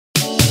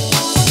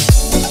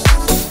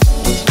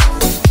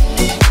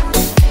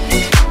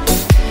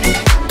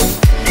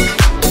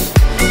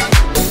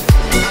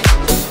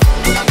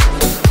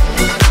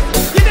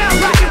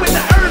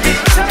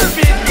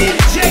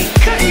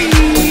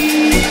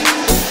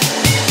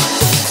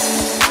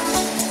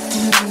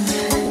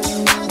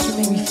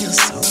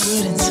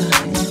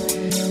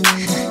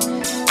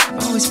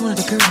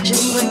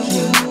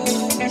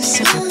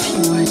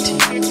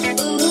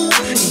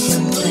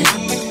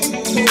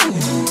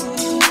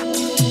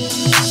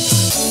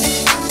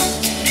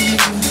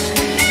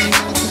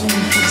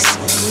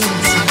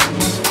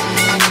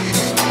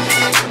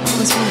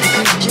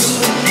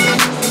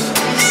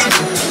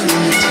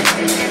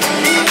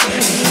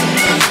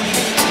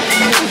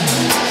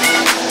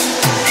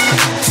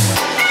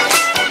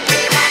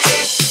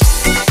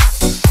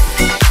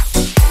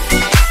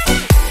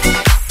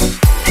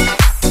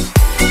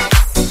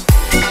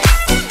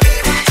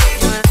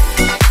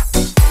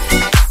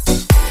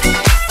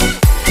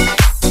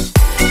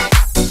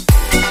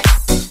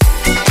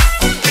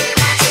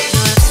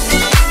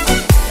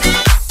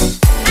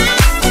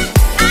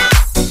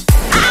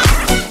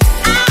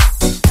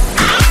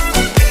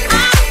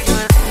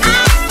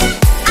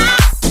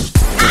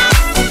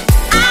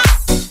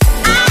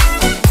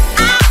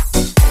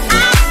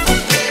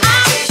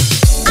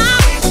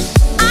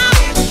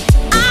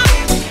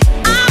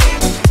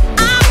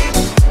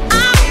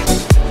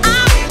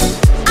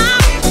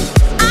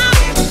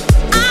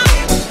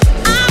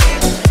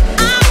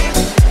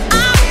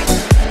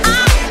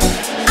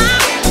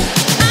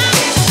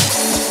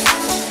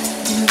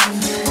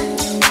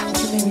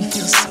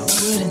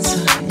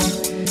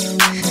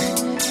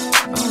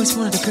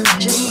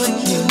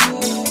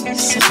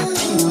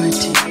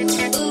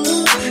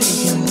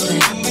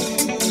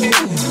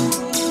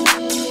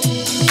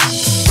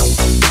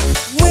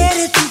Where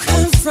did you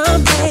come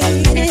from,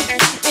 baby?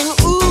 And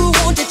ooh,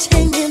 won't you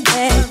take me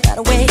there right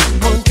away?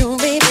 Won't you,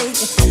 baby?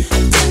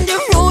 Tender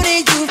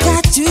roadie, you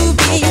got to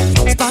be.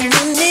 Spot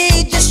my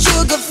need, just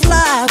sugar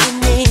fly with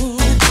me.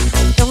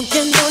 Don't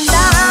you know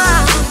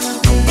now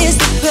is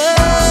the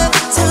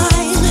perfect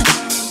time?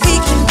 We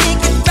can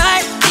make it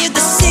right near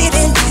the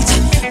city lights.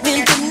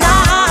 When the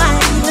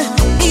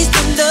night needs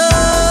the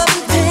love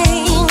and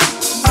pain,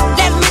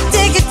 let me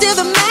take it to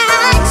the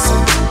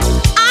max.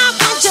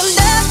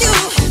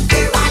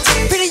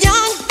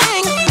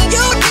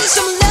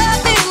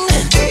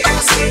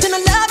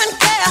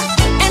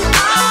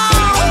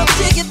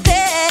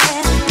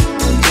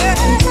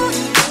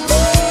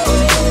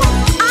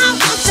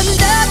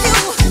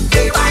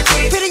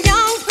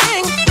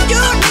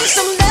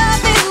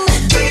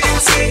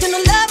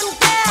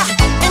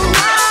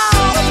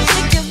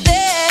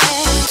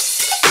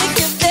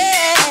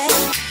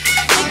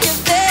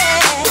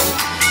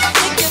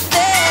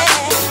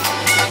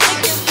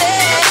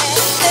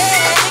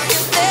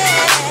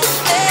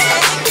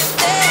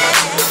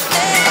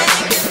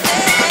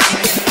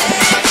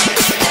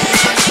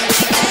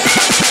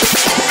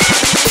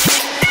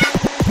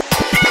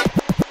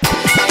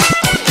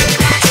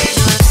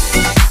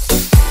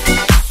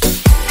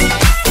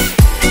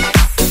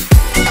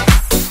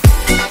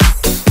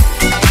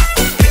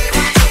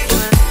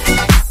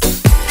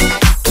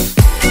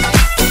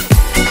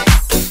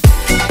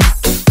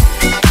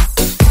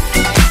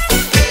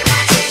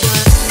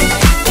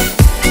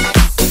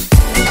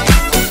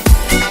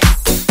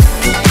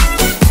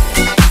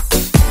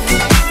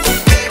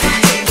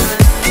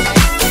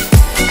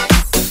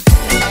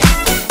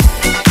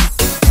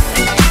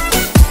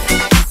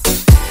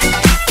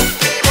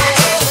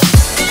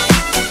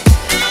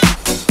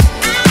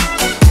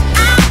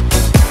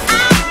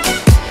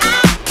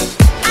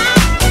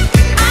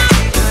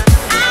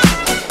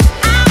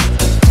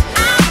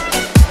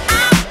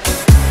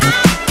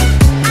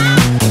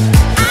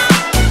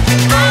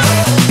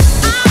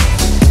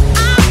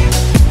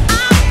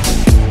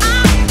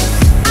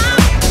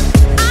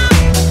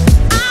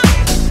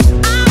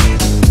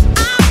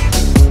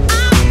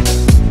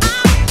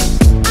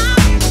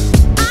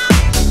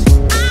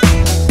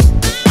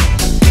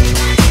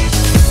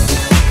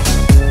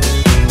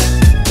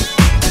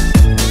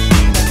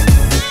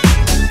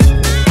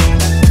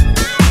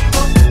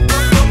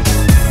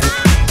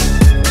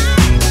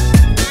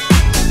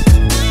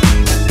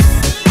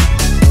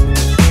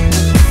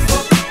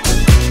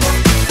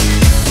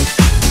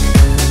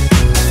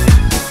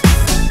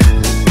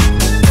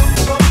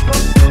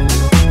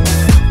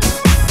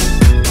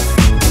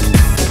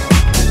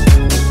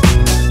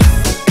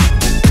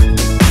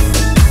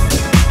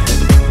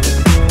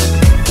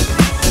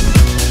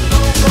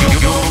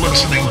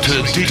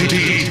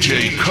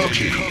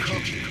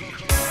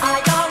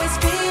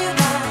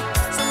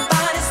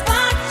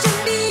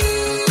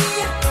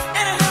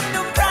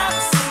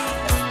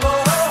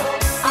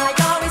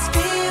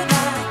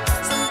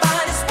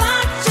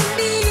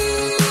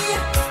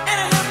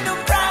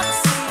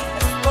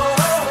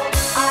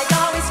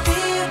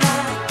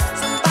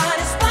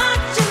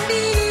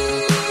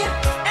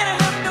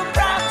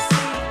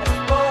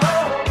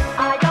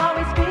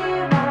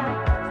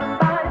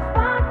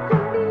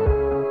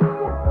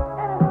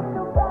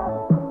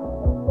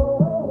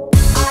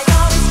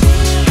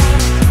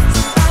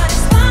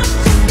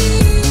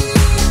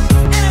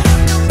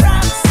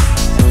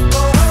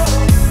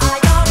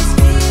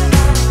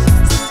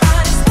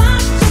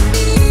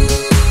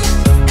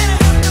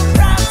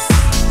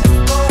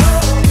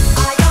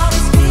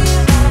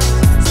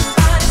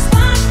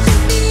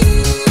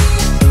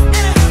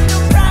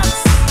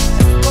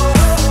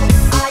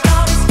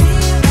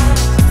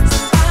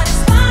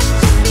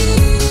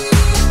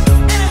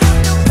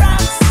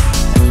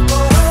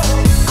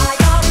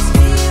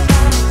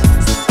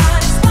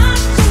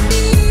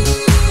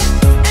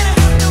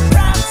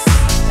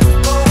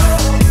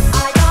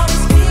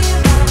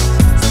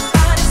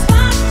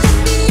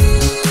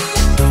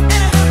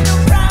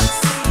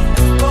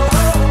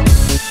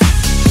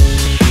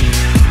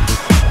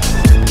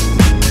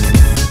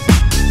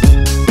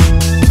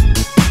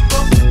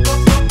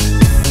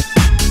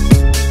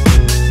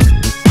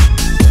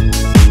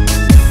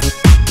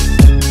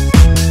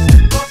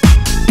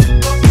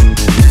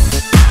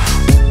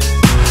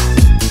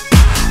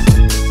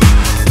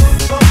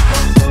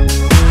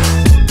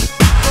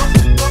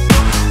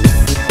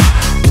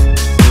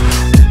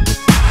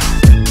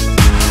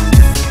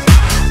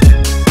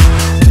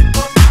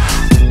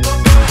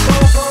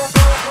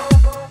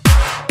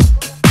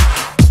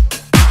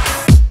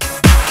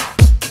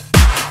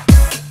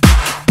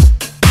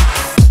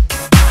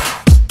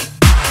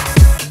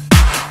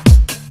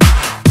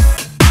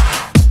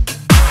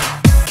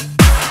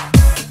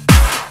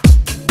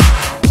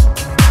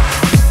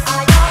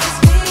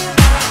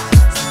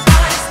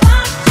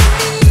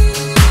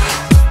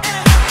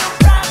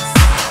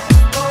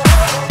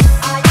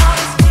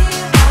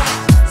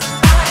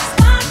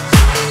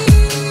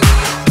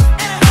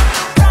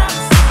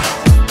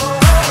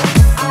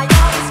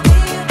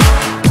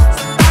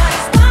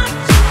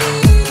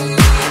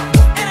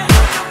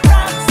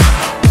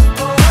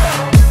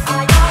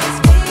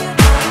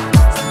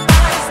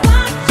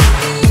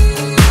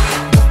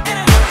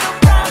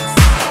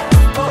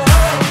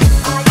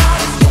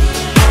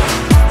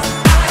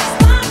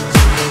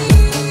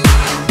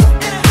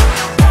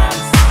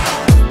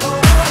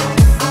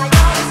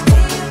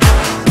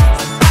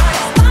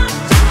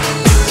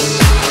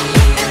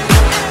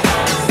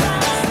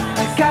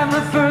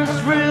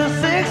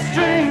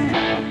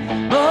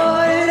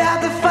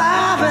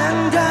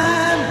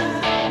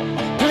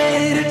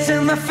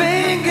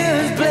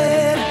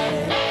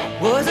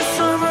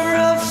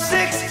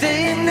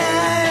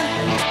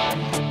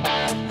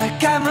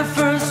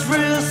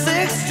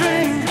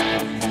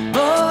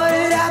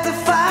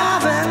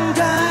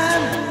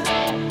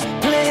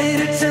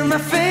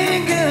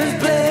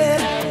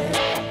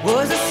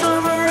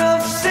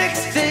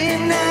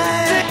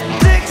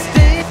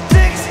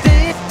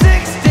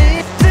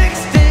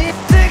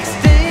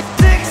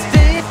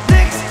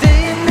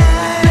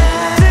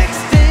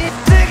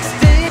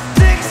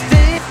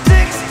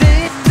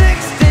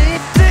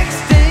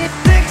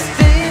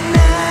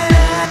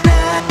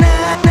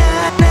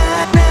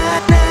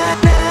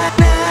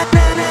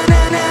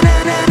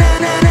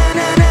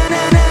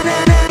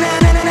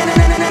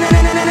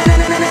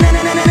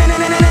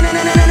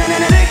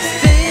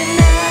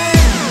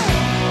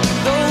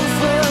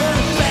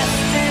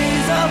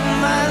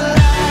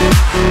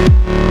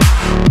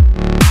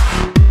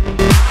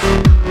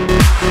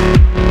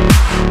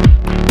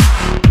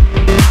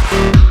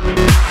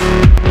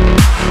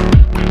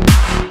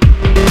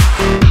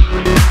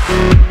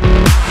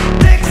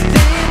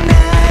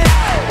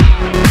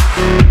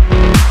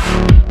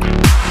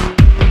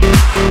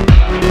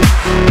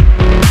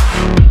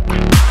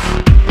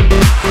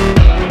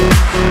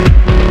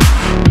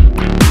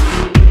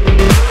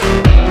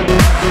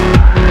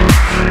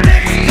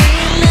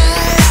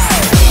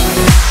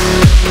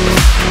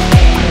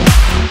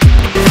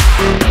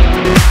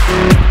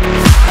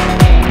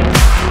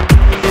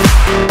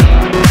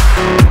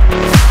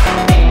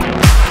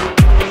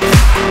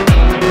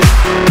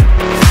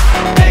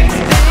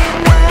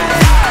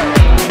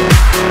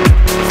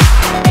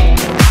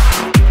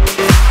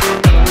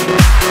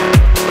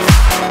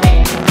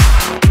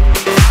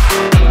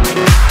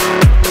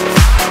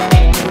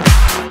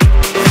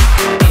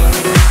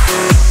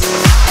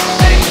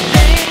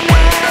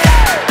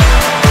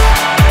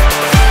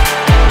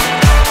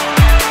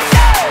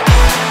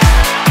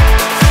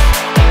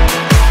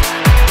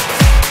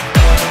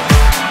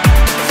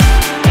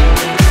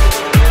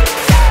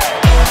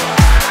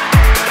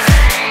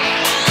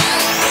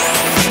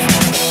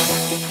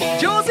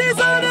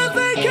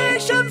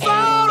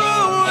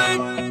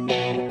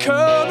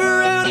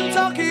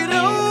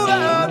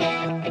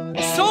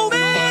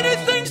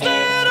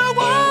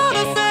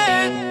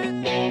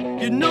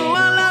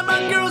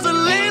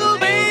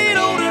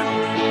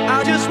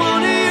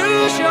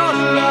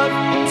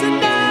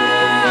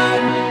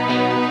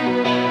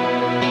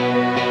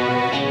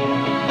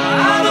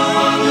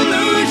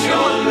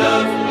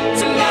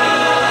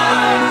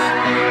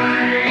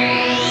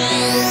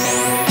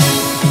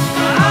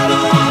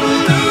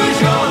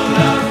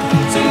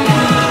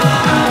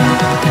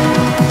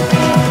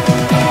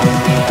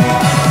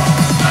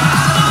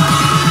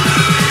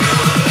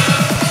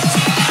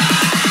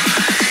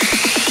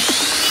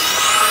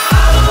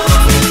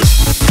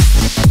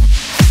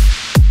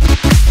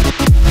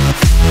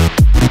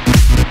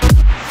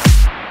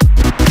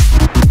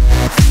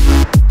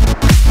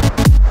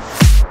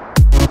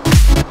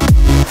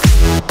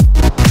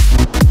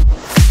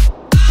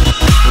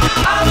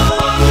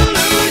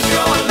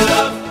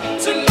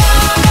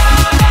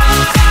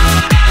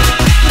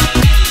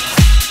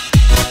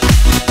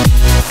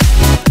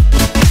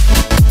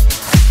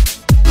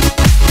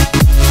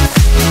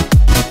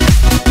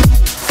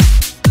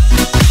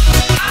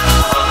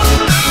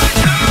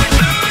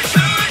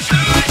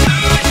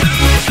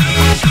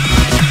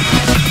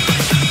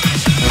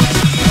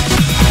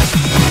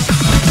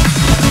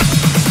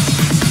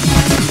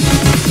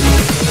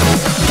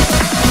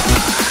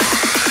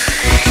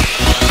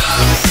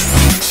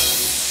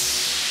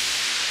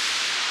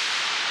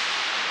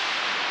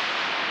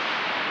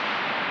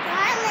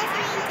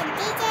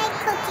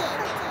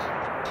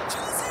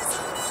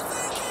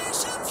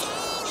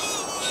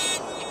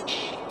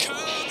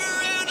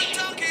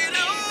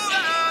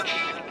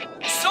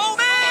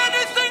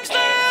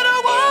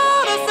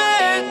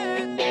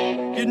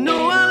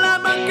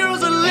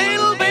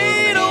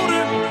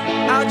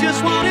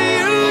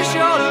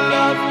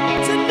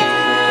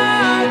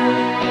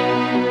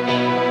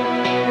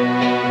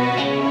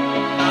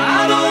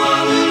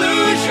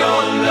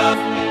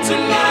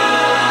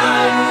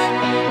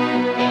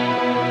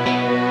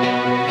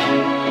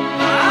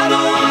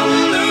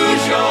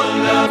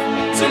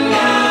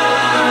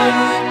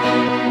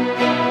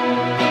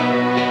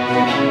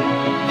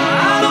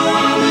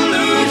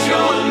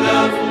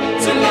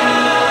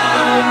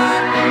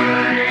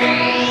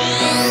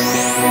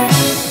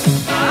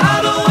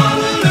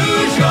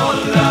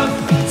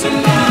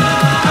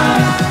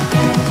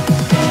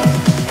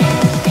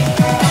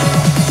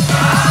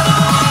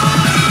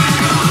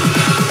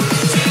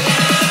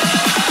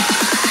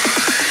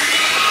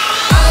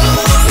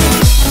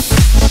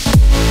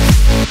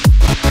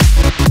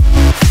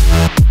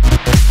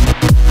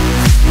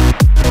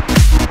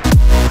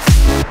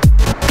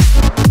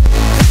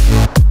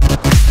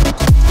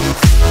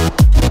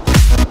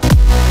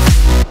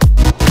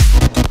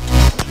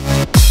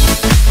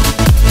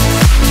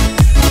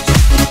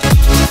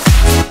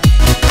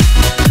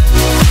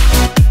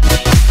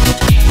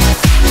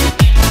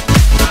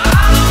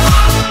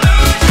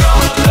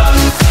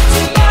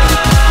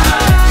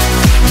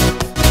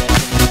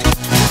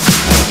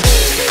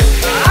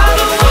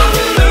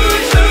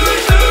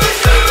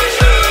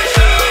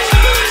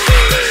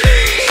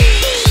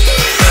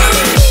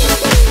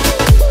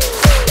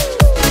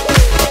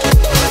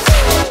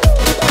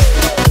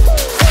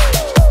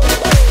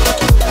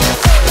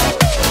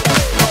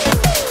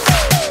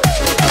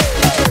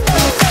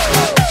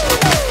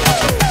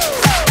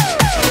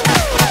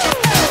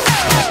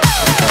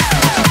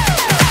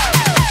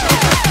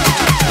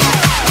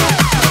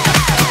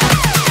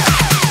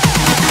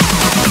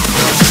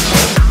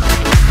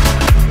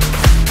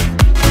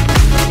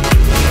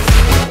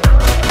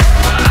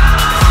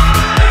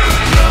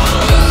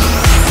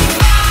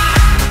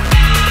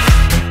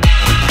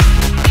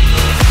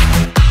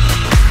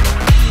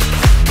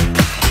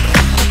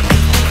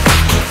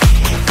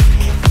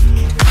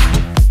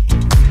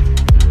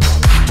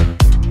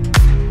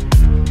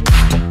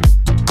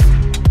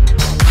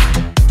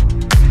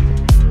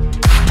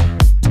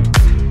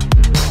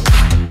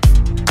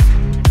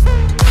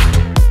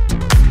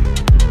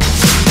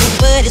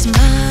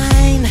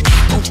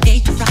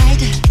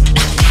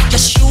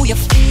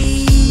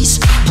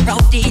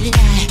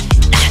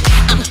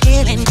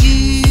 telling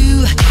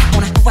you,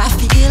 wanna know how I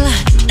feel,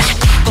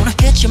 gonna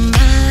hurt your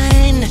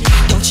mind.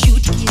 Don't you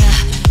dare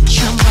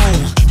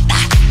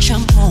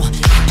jump on,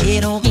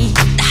 get on me,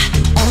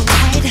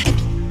 alright.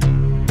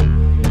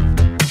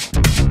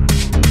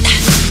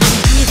 I'm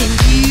giving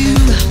you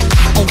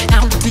on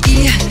count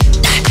three,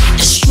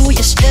 just show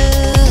your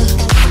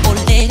stuff or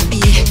let it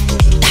be.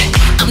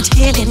 I'm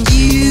telling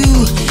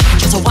you,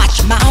 just watch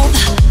your mouth.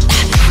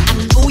 I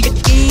know your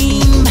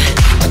game,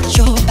 what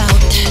you're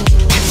about.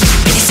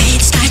 When they say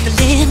the sky's the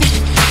limit,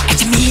 and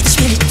to me it's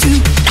really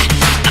true.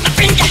 I'm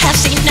afraid I have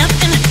seen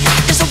nothing.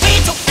 There's a way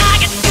to I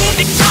get through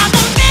because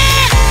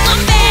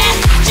I'm bad.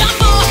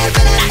 Jump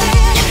on,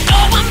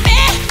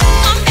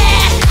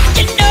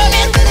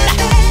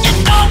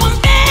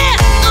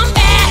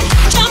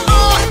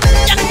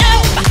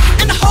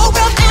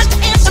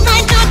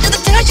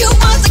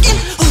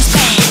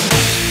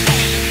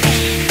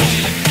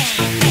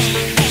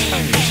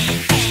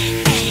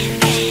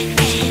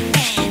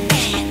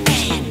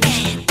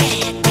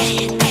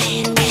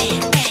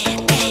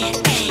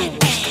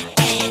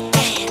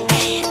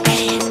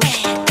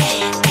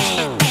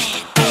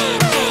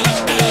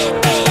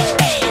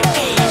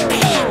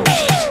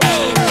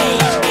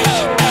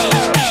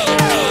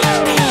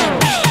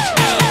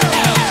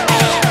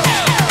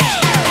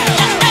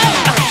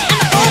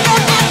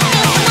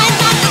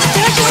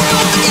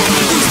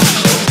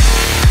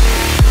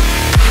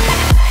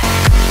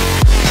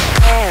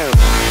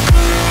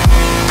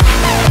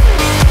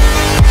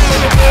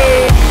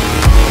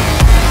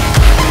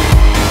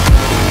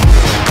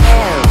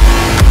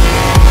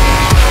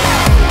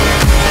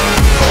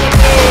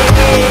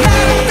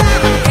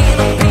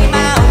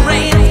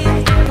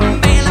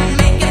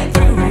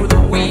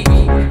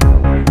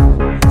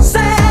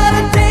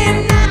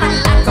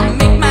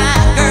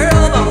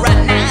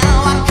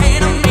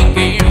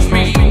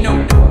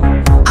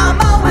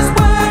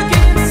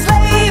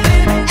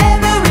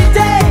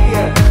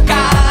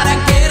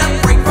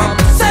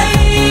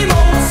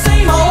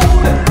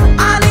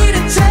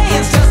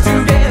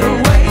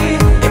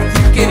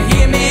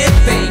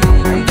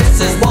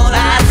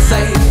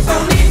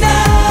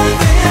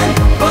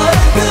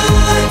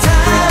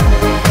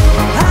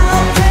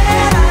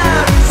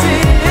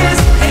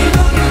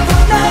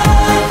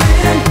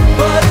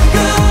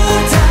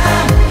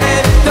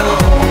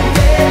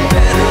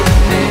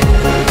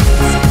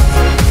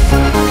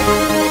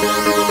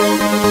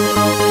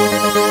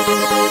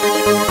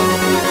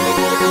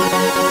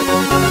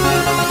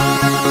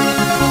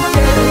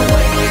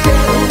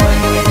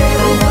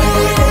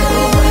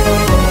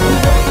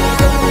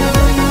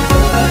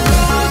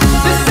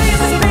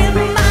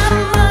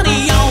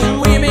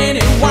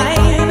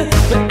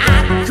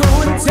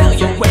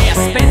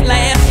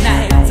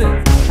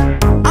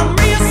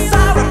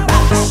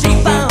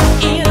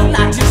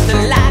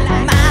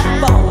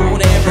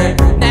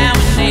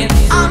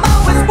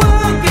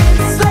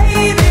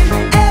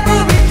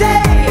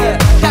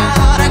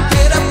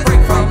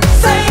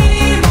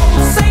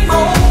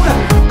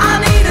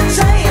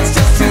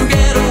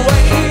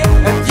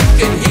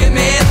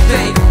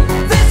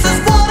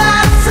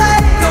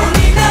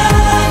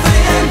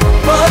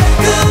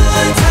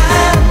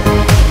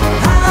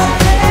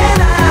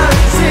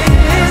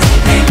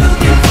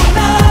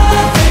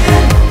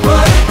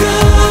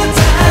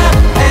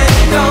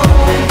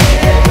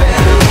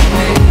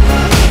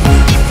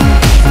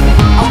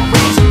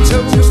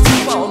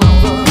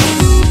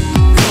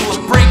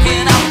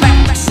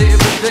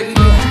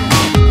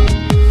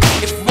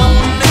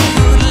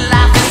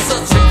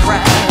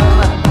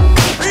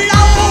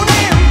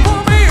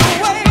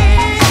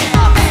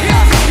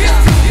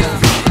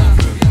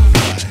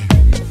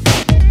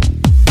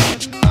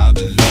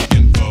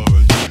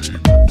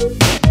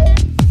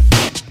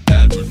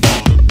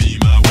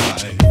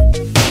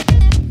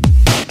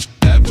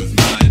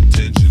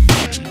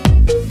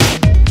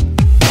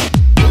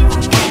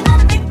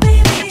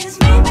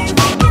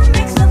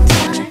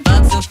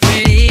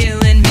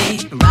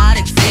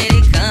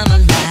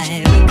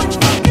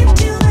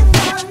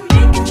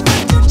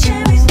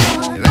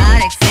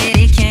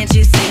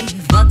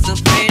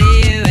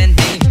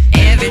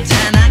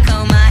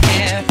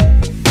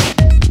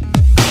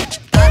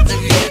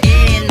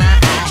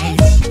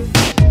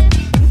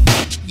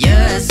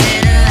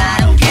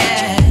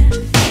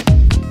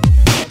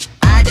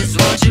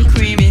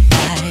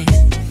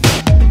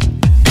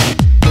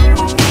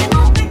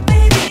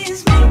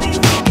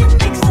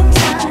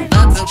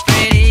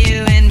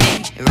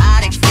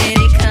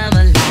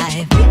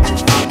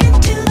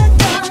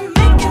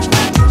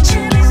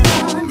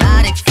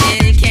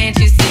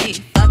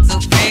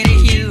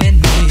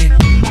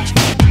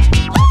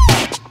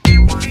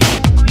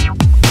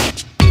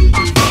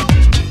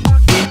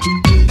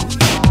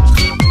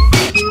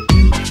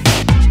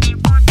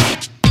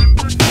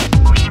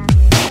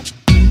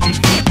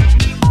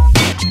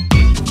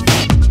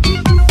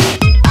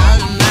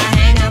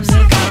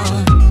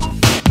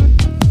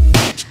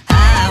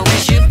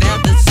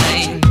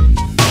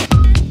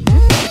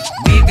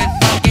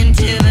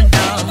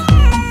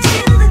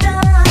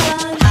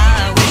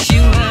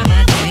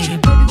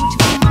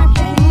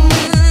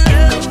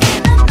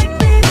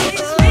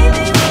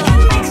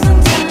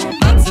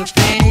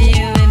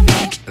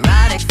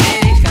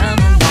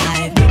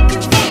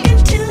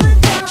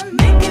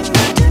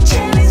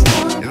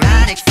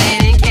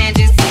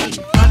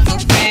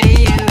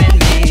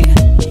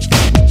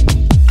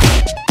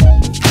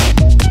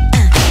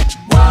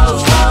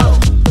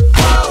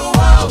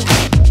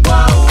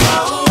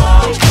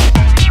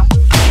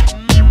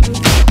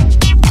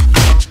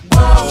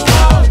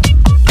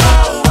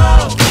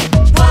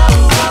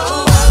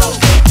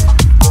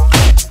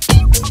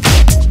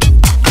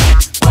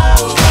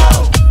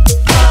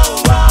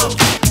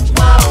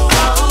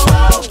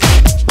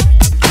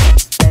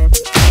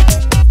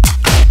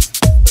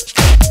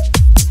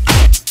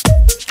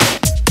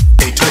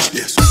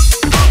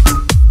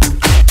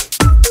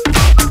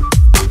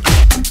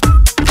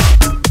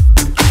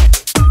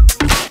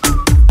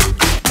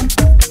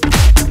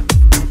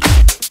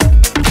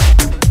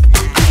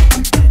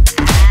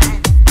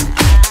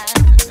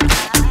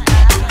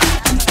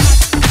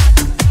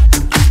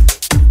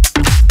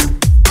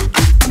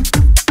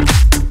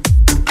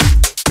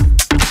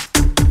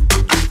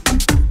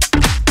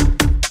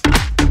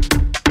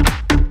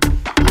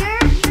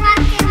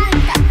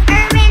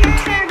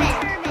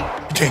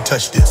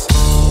 touch this.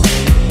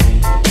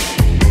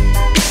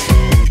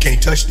 You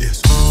can't touch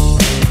this.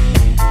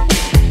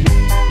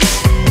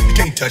 You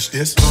can't touch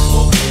this.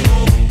 You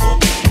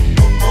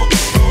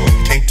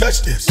can't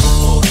touch this.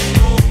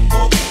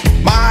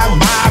 My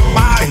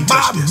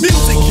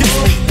music hits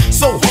me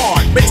so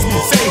hard, makes me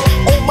say,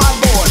 oh my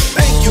Lord,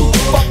 thank you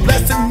for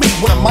blessing me.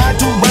 When I'm mind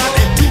to rhyme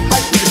and do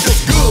like me, it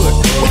feels good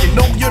when you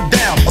know you're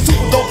down. A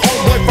super dope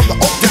homeboy from the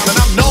Oak Town, and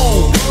I'm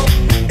known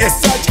as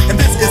such. And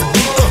this is a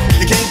beat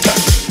you can't touch.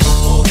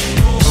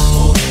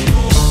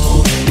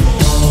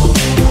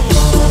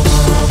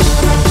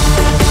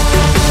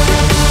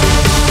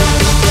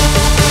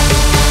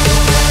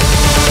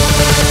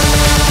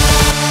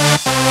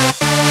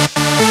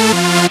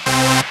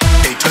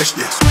 Can't touch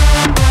this.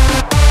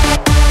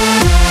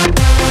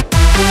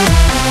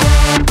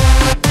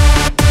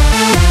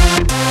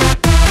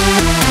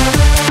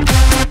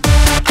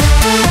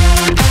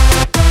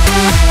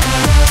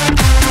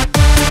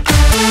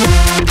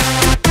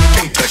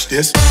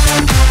 This.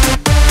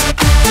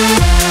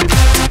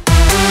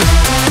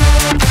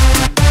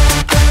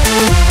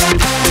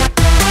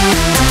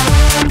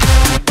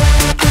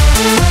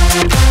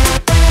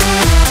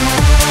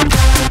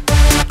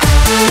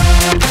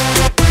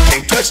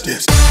 Can't touch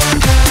this.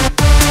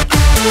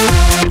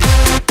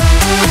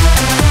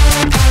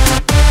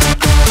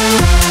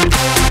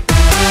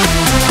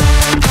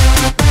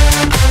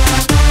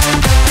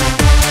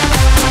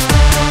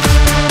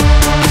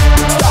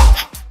 Stop.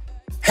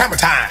 Hammer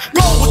time.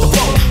 Go with the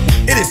flow.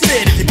 It is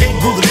said if you can't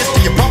groove this,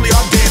 then you probably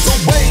are dead. So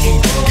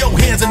wave your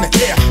hands in the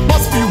air,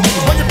 bust a few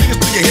moves, run your fingers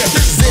through your hair.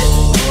 This is it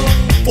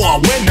for a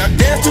winner.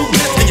 Dance to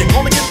this, and you're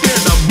gonna get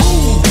there. The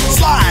move,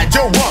 slide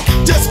your rump.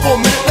 Just for a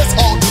minute, let's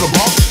all do the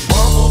bump,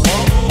 bump,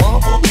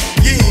 bump, bump.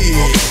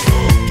 Yeah,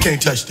 you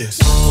can't touch this.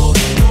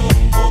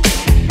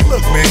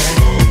 Look, man,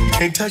 you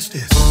can't touch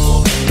this.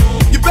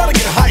 You better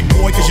get hype,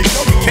 boy, cause you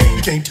know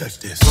you can't touch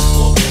this.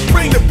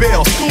 Ring the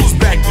bell, school's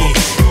back in.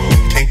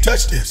 You can't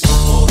touch this.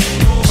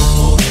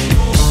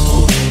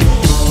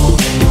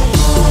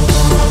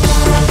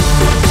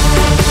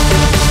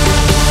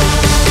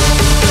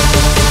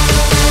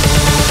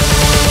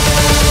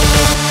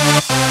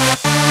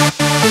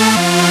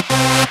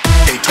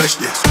 Can't touch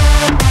this.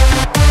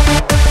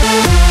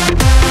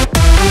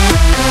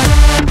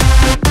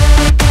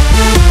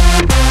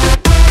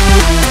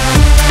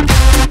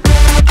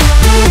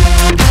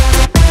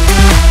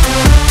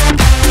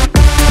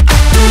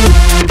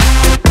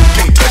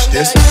 Can't touch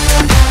this.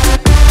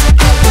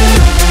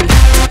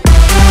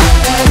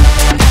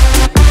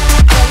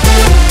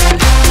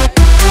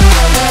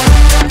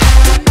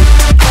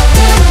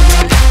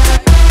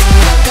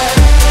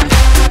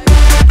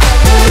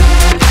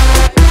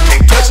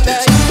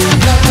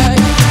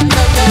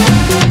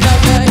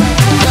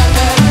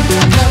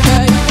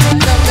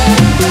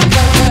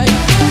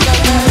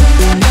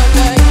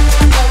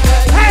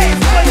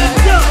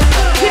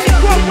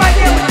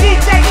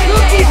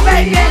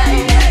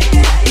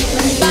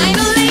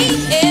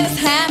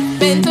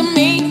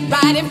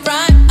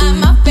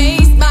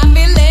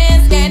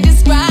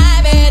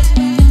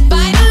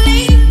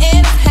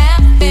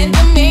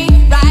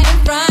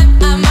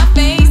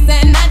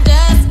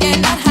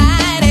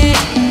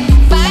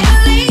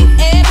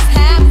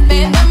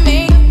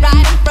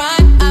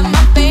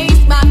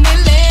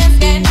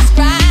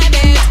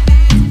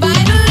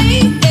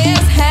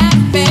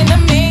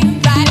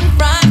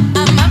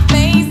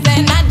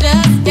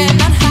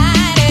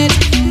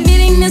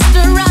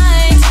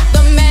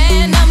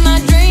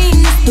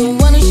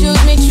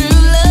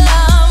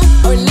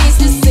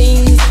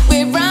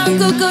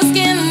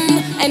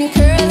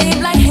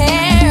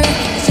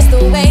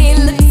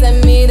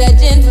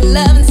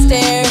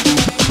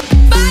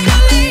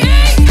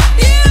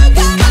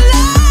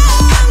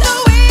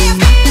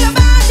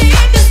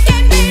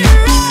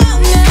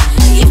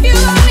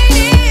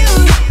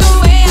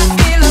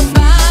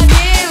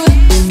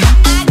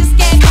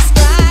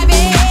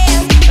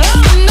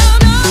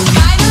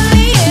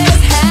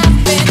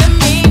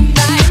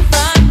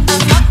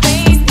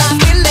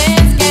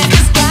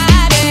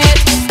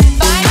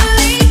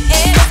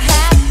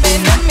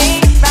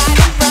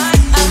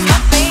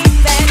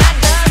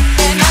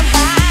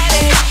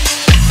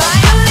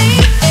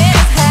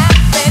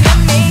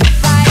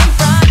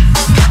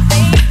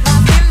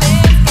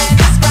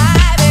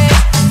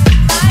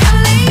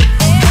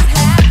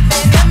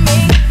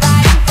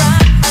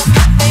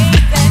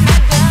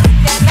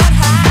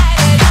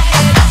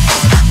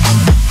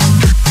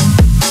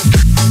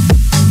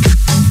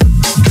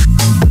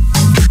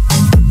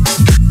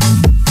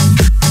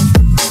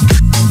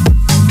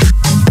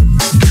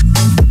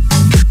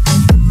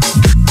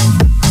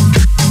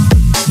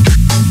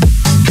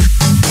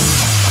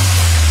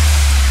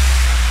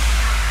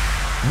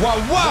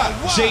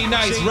 Jay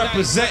Nice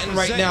representing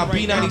right now,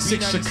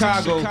 B96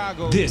 Chicago.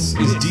 This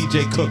is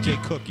DJ Cookie.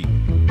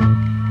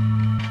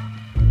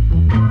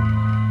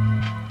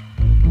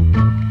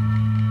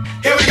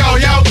 Here we go,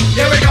 yo.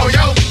 Here we go,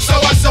 yo. So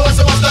what's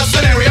the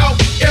scenario?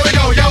 Here we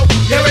go, yo.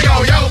 Here we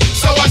go, yo.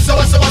 So what's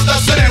the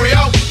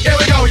scenario? Here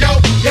we go,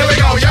 yo. Here we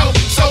go, yo.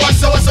 So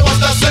what's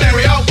the scenario?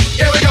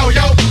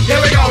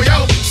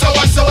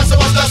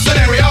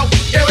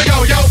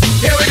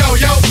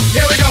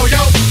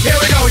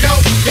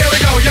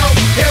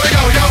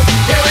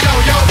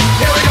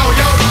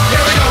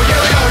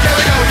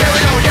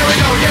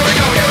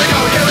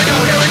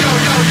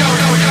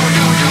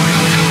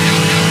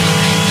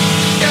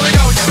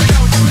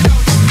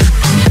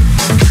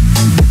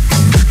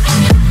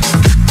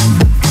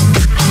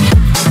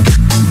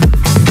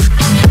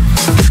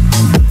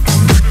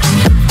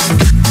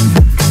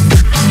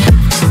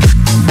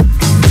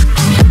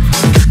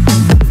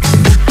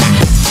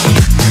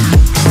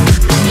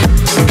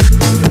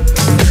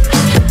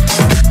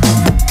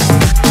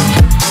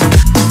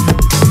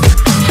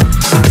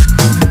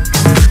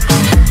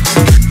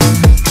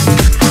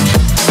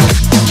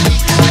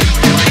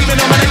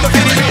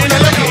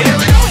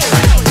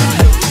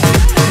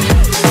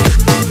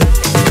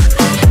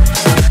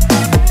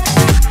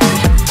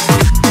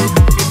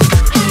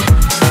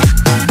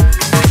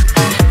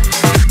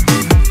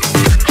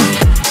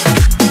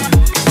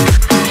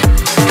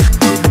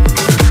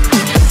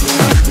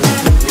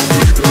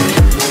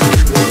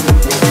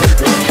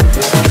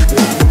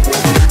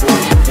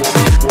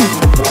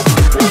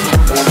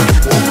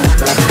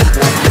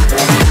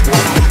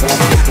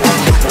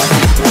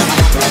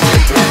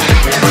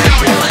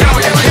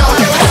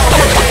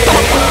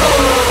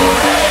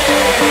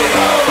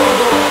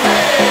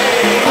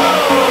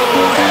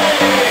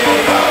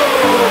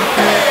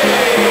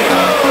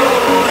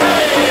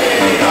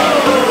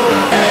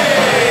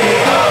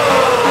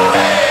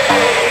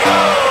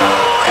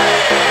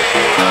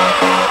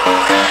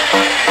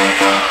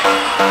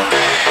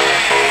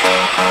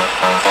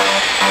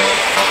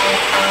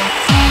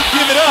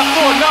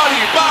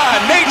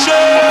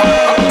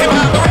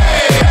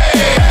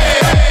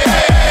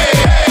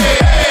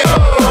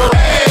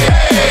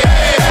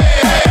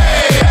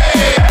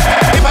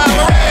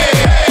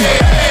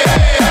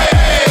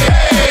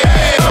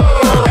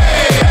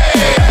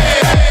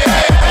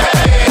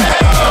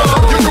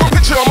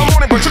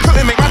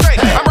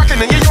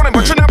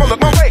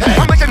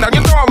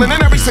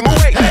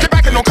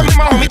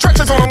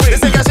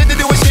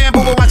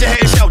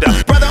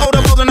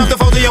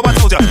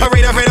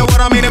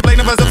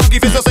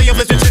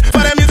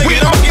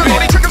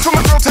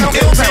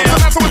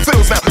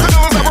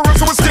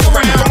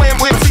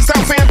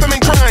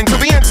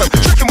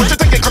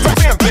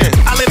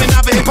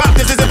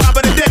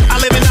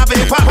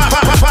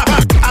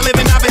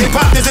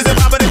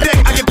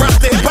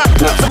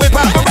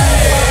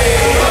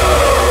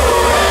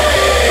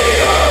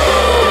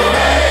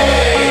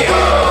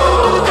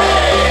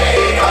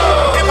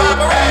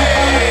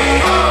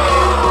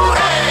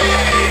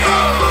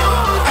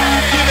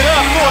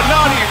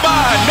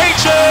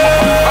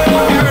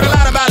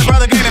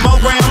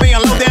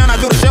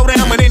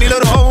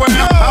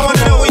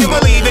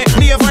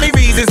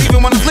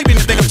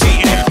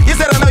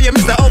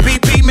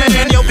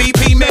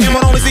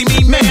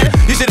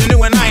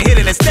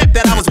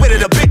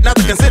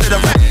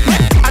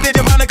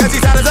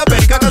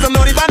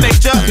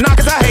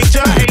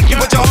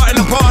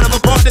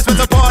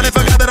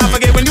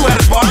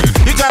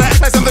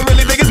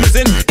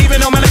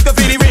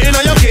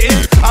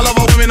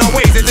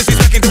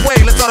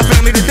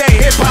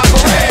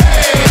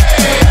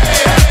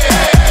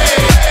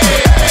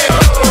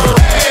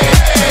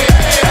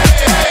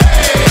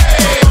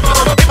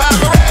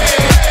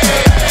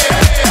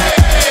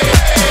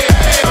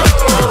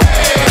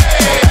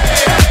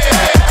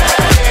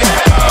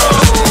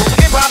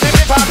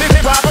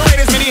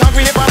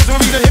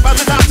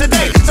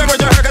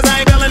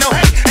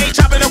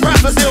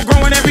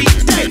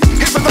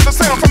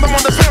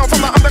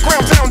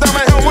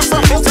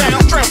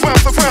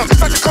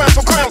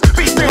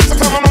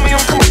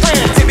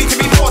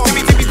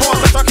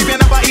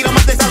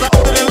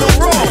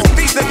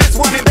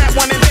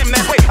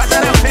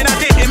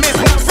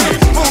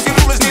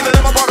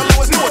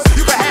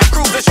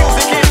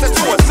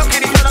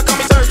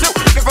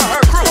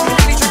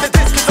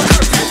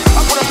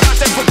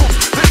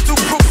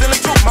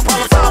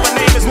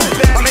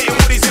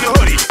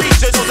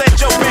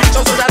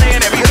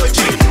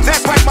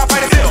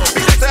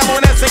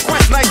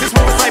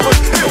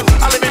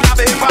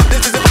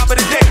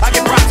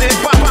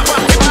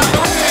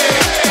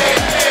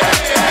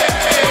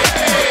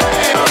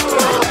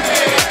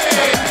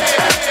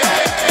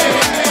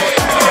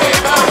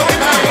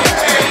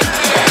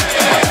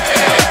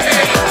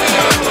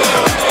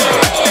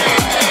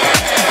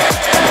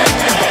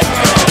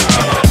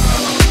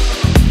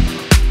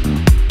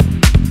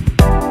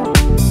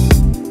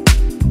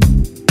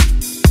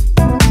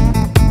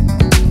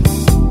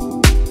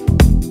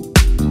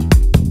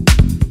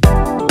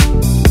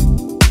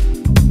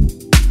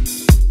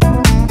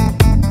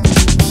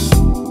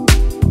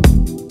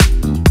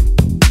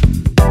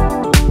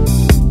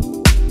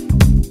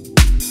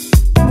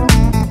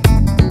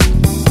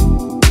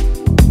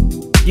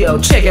 Yo,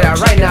 check it out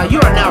right now. You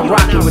are now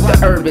rocking with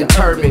the Urban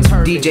Turban,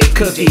 DJ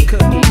Cookie.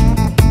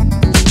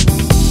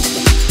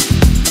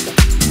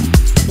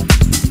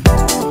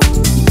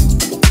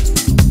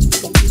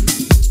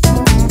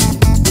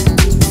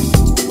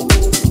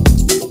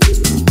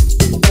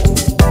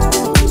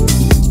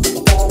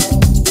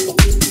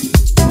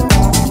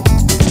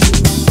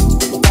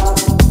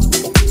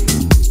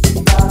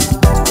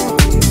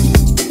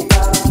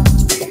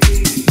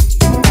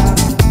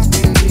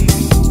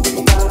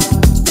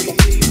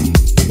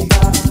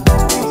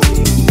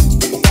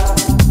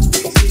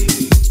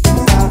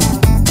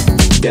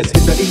 Yes,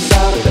 hit the east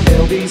side of the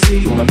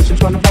LBC on a mission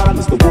trying to find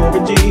us the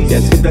Warren G's.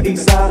 Yes, hit the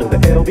east side of the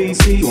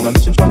LBC on a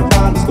mission trying to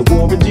find us the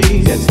Warren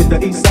G's. Yes, hit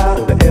the east side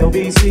of the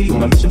LBC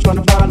on a mission trying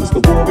to find us the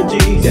Warren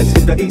G's. Yes,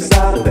 hit the east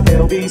side of the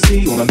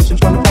LBC on a mission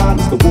trying to find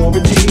us the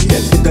Warren G's.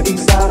 Yes, hit the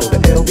east side of the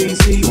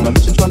LBC on a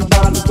mission trying to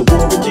find us the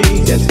Warren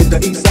G's. Yes, hit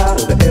the east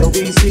side of the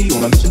LBC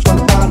on a mission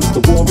trying to find us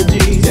the Warren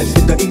G's. Yes,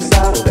 hit the east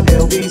side of the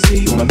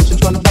LBC on a mission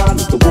trying to find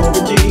us the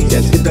Warren G's.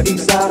 Yes, hit the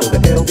east side of the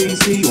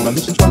LBC on a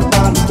mission trying to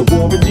find us the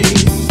Warren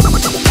G's.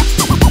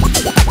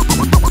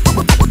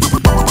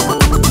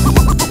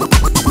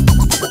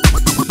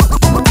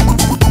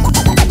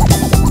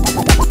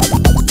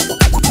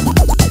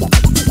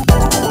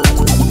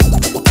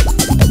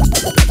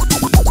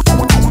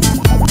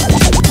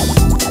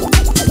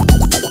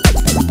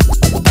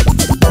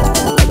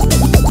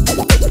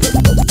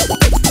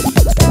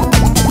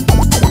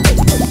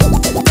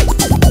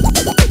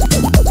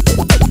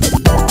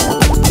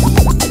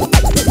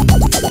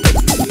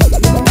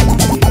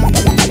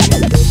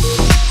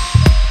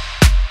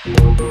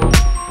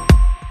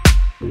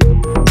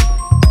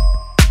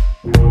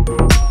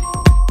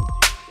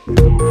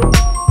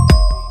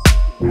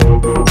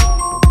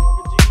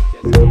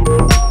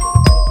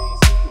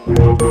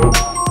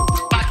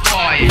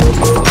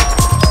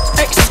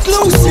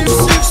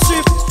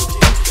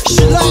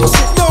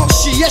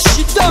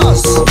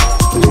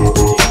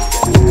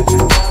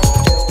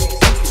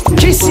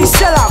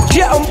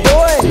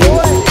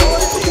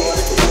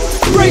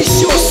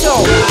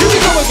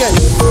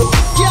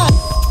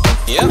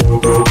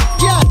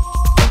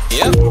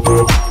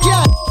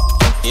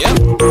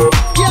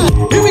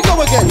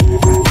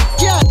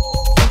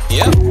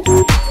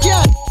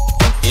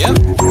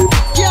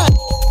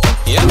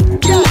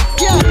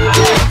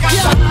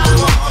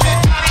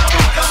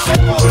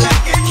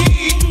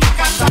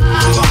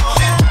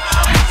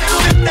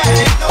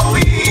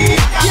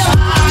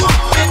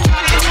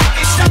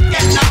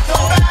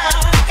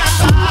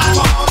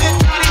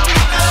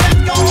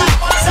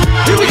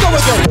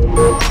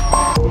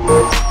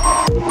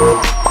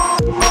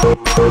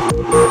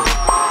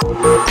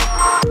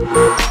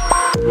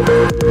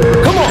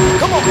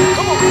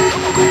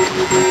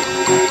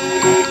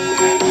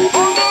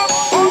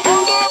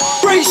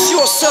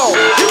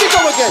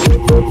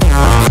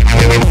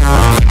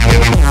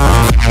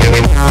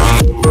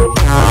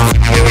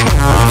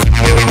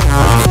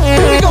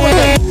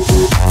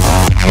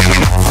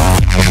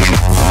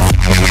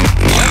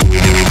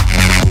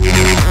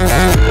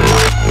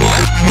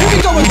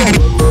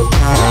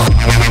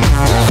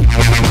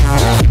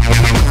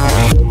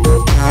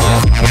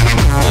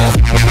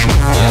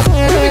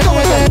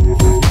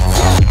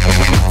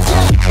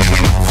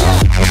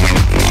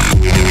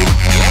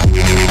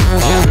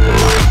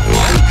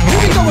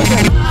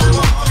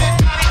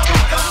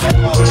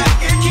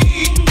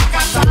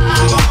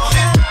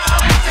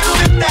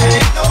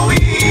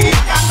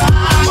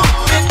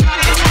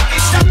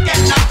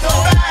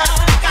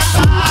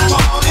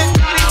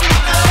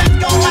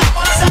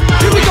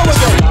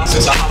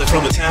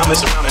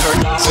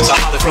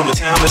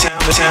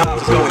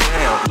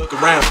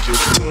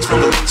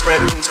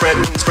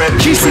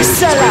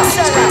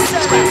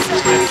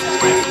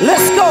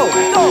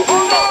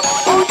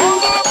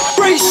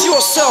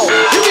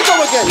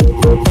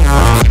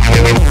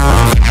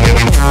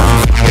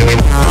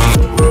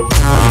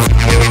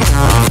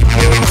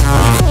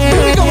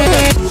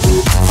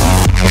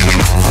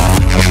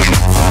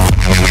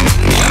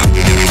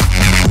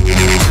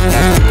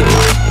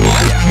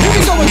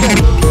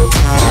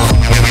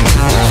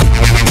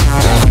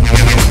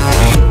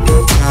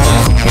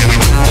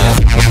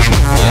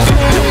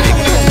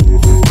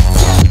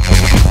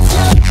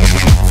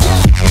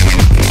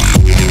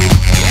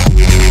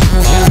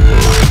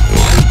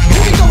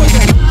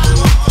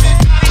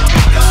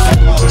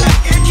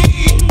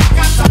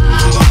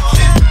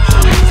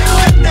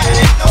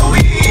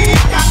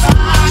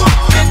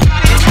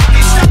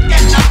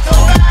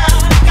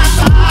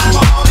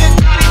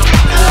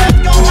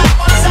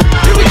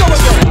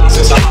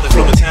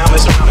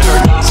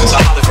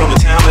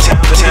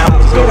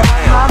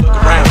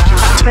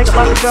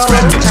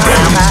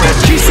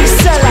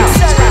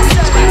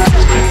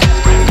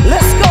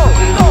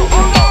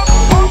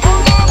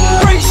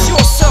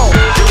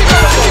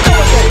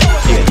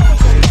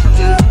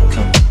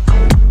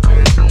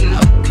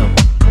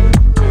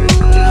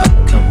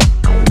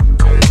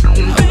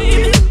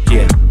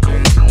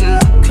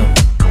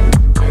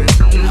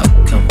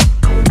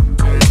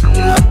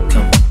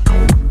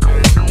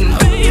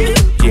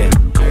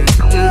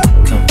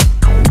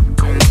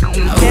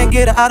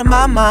 her out of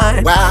my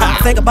mind. Wow.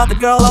 I think about the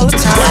girl all the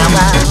time.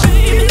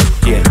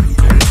 Yeah.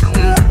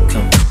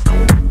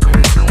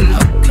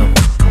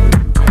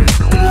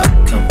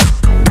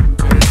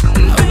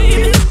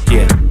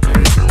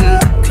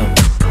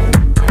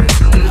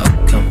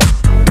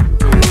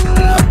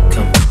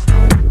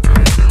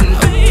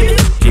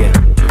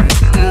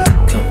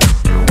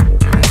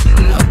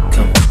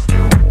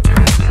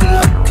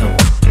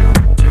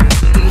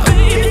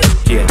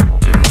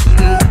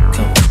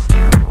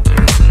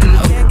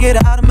 Get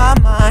her out of my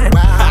mind.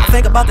 I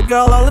think about the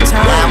girl all the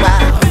time.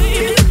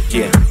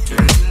 Yeah.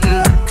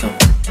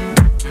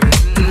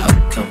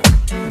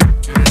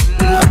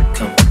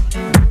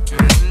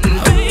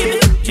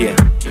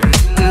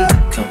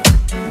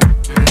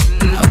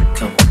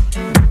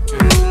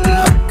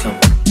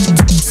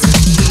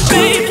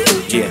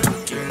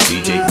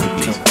 DJ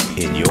Cookies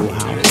in your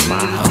house, my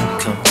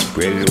house.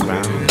 Spread it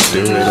around,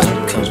 stir it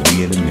up, cause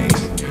we in the mix.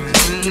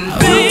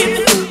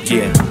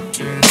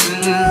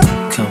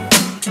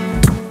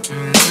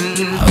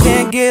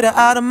 Can't get her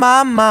out of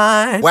my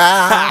mind.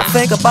 Wow. I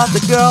think about the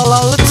girl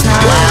all the time.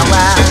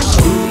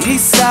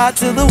 East side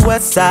to the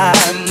west side,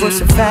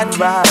 pushing fat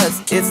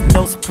rides, it's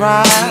no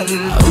surprise.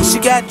 She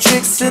got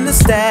tricks in the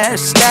stash,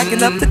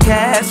 stacking up the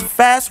cash,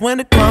 fast when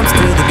it comes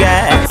to the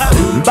gas.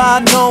 By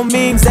no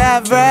means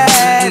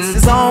average,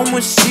 it's on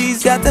when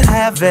she's got to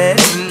have it.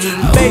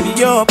 Baby,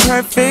 you're a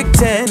perfect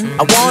 10,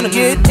 I wanna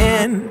get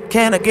in.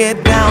 Can I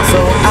get down so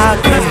I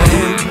can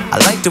win? I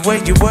like the way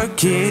you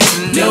work it,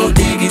 no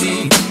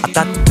diggity. I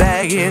got to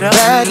bag it up.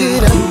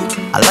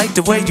 I like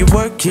the way you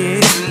work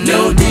it,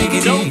 no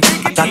diggity.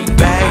 I got to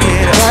bag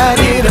it up.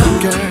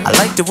 I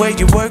like the way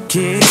you work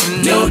it,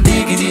 no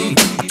diggity.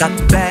 I got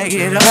to bag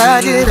it up.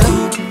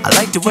 I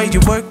like the way you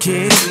work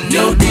it,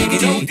 no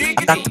diggity.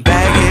 I got to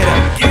bag it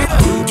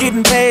up.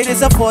 Getting paid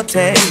is a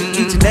forte,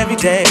 each and every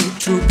day,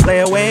 true play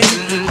away.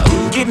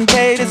 Getting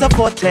paid is a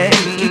forte,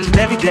 each and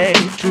every day,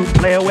 true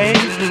play away.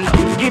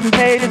 Getting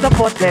paid is a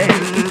forte,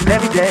 each and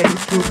every day,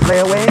 true play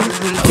away.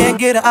 Can't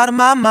get her out of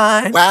my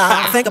mind.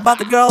 I think about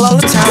the girl all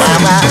the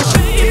time.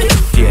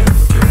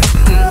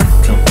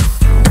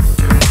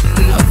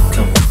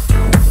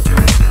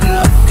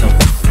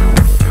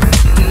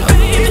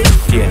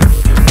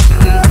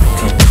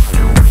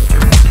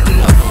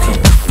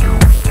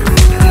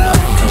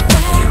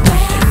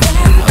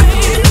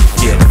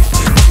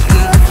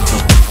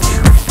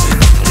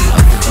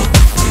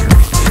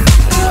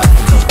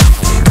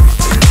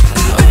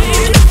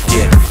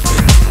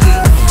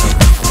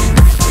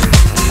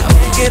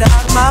 Get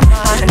out of my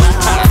mind.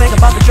 I think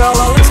about the girl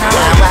all the time.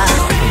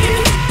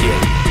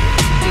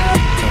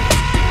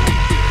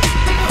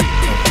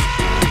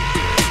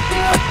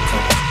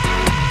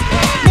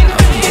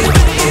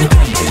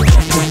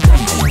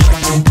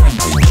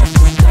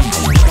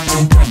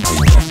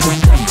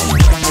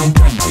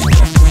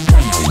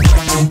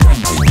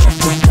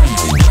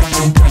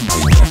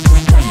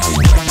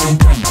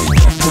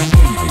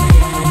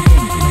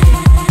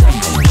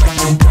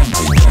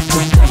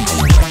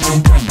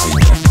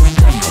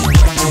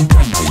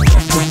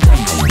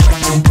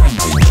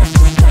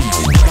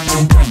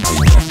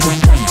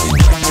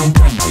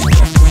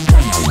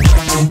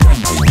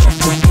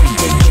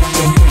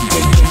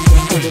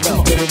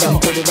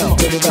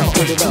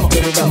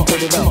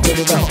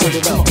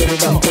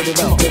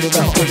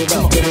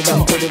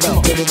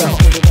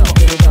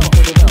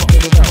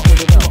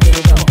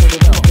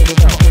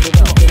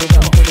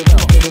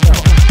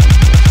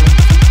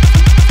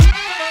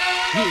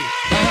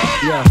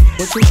 Yeah,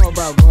 what you know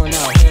about going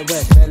out? Head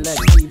west, head left,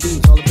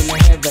 TVs all up in the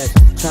head vest.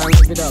 Try and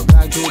live it up,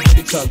 rock to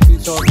the truck,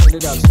 beats all put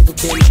it up. Single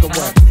kid, look at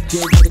what?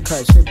 Jig with the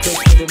cut, shit quick,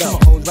 put it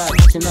up. Hold right,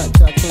 put your nut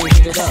till I can't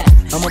get it up.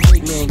 I'm a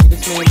big man, get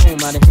this man home.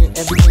 I done hit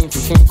everything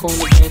from Cancun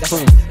to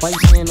Cancun. Why you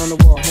stand on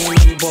the wall, hand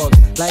on your balls,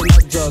 lighting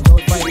up drugs,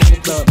 always fighting in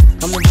the club.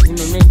 I'm the reason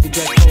they make the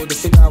dress code to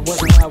figure out what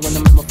and why when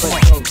I'm in my first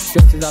clothes.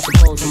 Dresses I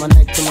suppose from my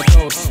neck to my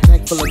toes,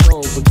 neck full of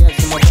gold,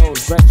 baguettes in my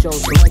toes, breath shows,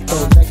 select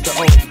those, extra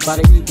O's. By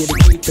the E, get a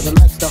key to the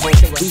next to hold.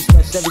 We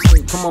stretch every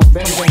state, come on,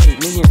 better than 8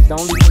 millions. The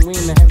only thing we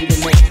in the heavy to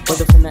make,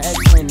 whether from the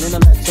X-Men,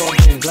 intellect, all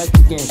things, life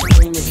begins.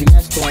 Bring the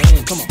BS to an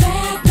end, come on.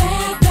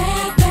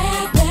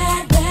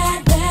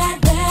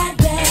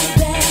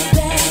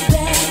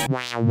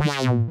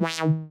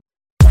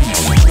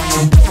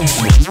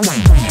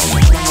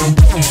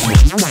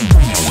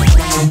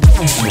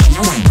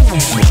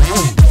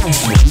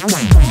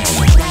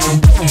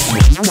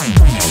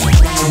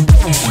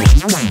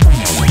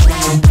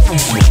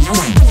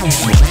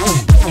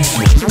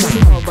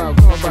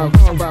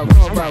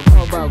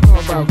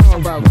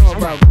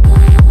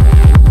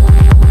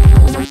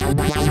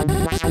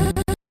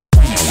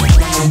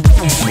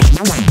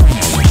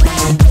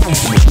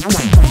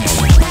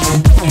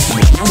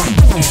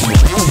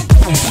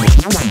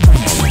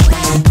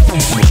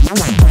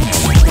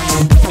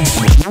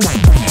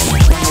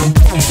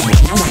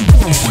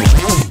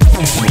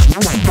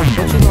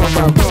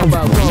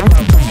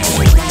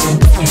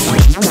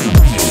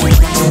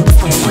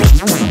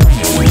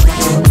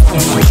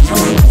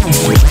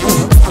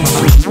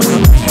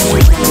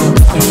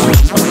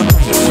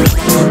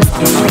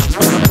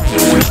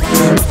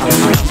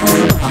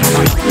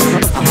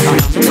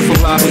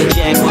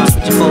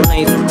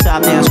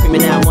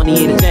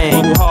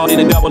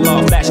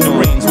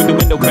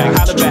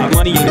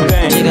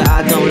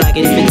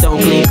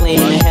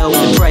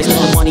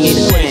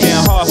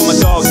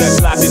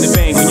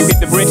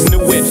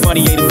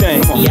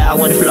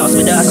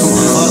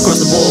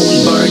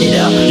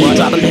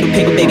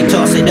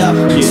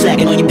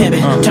 Slacking on your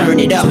pimpin', turn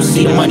it up,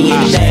 see the money in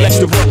the thing. Flex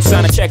the road,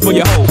 sign a check for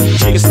your hoe.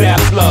 Jigga style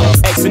is love,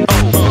 X and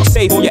O.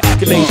 Save all your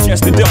accolades,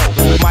 just the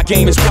dough. My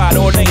game is wide,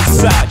 all lanes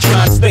aside.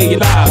 Trying to stay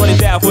alive, running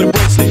down for the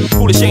bracelet.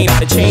 Foolish ain't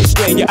out of change,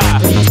 strain your eye.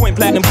 Twin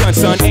platinum gun,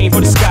 son, aim for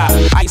the sky.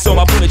 Ice on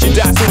my bullet, you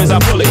die soon as I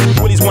pull it.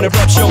 Willies wanna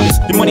rub shoulders,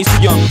 the money's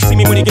too young. See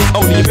me when it get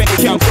older, your bank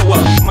account go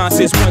up. Mine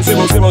says 1000,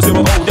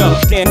 hold up.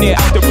 Stand near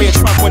out the rear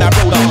trunk when I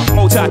roll up.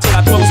 Multi till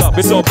I close up,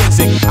 it's all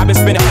basic. I've been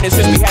spending hundreds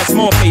since we had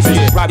small faces.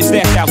 Robbie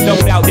stacked out,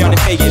 doubled out down in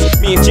Vegas.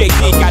 Me and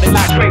JD got it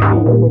locked crazy.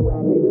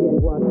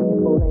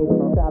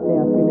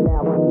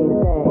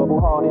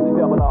 Bubble hard in the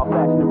double off,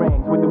 flashing the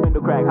rings with the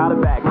window crack. Holler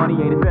back, money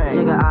ain't a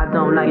thing. Nigga, I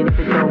don't like it if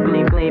it don't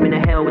gleam in the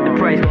hell with the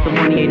price, but the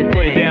money ain't a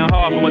Put thing. it down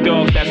hard for my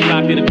dogs that's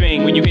locked in a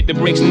thing. When you hit the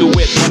brakes in the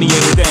whip, money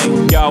ain't a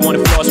thing. Y'all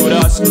wanna floss with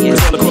us? Cause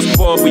all across the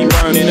board we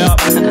burn it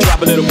up.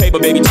 Drop a little paper,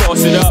 baby,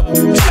 toss it up.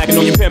 Slacking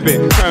on your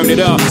pimpin', turn it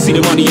up. See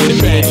the money ain't a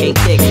thing. Cake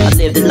thick, I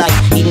live the life,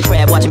 eating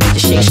crab, watching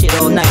bitches shake shit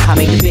all night. I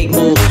make the big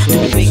move, do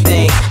the big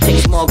thing.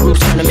 Take small groups,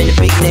 turn them into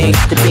big names.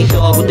 The big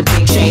dog with the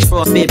big chains,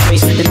 frostbit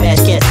bracelet, the match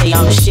cat say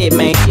I'm the shit,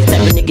 man.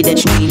 Type of nigga that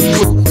you need,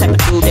 crew, type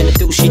of dude that'll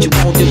do shit you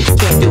won't do,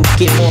 can't do.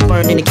 Get more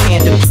burned than a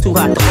candle, too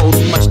hot to hold,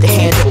 too much to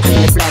handle.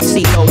 And the black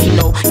sea low, he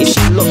know if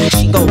she look,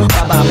 she go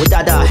bye-bye with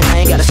Dada, and I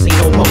ain't gotta say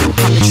no more.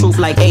 I'm the truth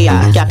like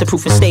AI, got the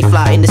proof and stay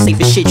fly, in the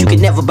safest shit you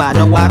can never buy.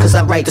 Know why? Cause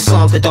I write the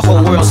songs that the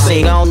whole world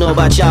sing. I don't know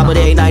about y'all, but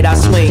every night I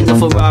swing the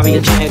Ferrari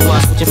or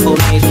Jaguar, switching 4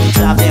 lanes,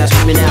 top down,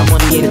 screaming out,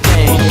 money ain't a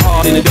thing. Bubble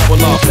hard in the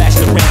double off,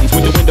 flashing the rings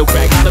with the window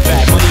crack. Holler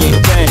back, money ain't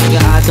a thing. Nigga,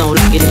 I don't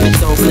like it if it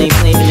don't gleam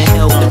in the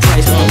hell with the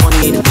price, but the money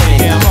ain't a thing.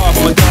 Down hard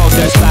for my dogs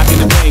that's locked in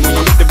the ring. When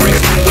you hit the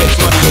brakes in the whip,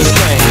 money ain't a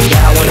thing.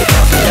 Yeah, I wanna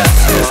toss it up,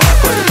 so I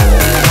put it on,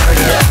 turn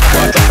it up.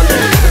 Or drop a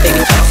little, they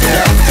can toss it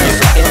up,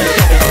 just like it on the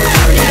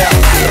turn it up.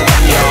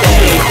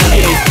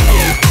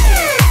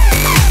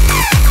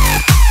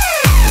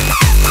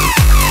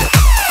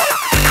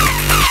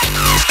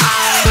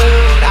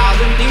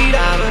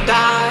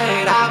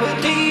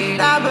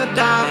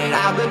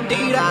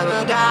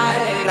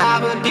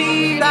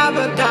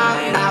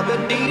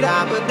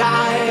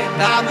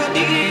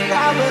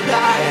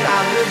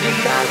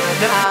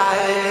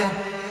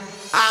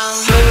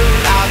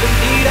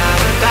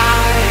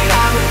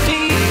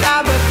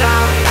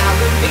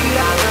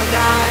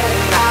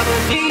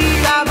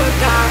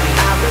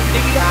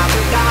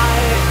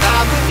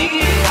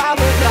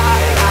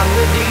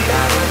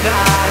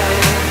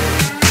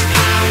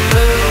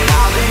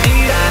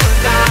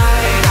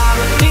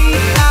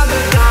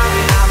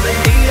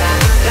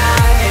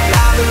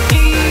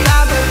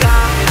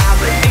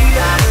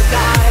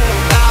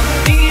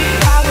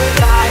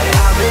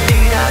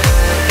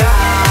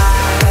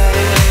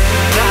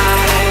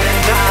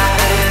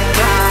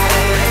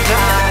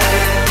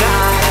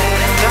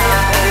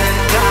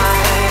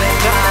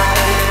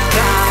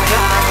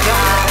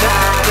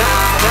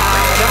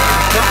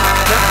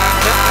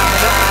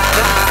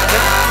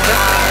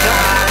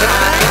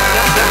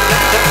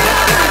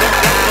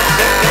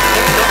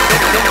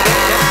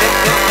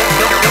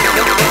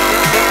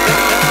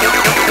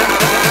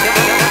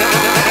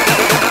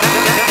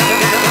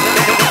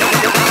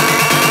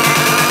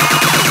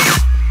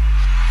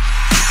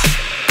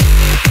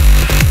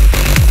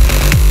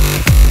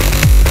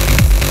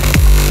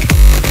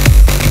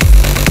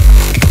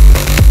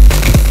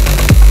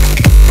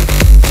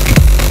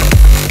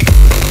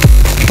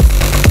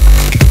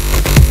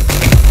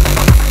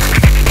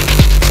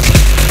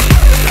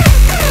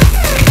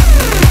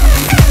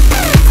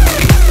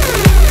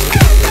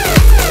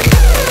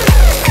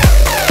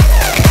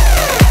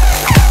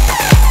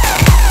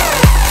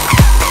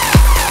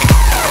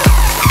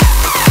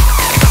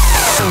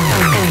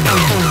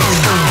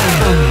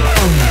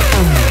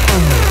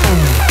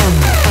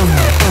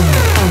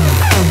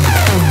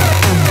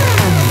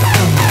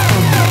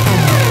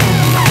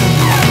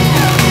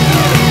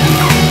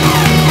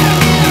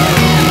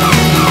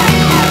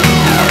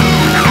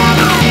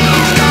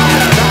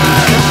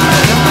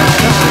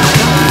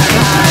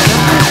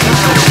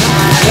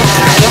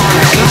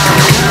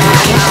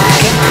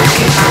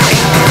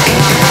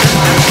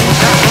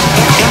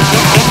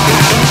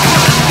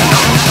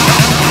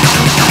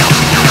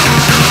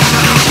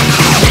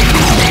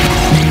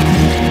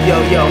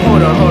 Yo,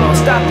 hold on,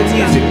 stop the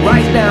music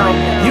right now.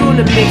 You in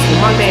the mix with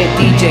my man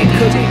DJ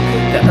Cookie,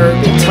 the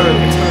Urban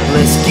Turbans.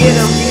 Let's get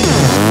him.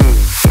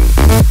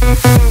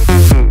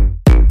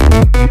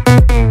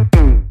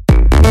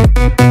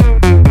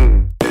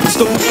 It's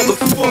the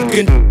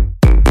motherfucking.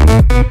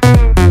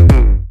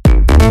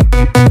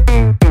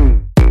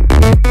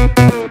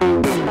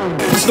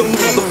 It's the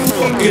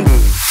motherfucking.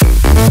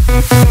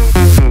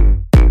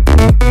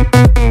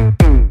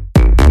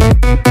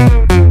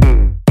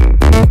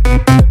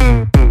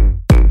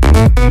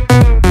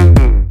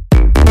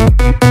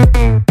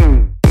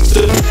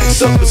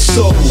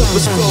 Episode.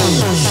 Let's go.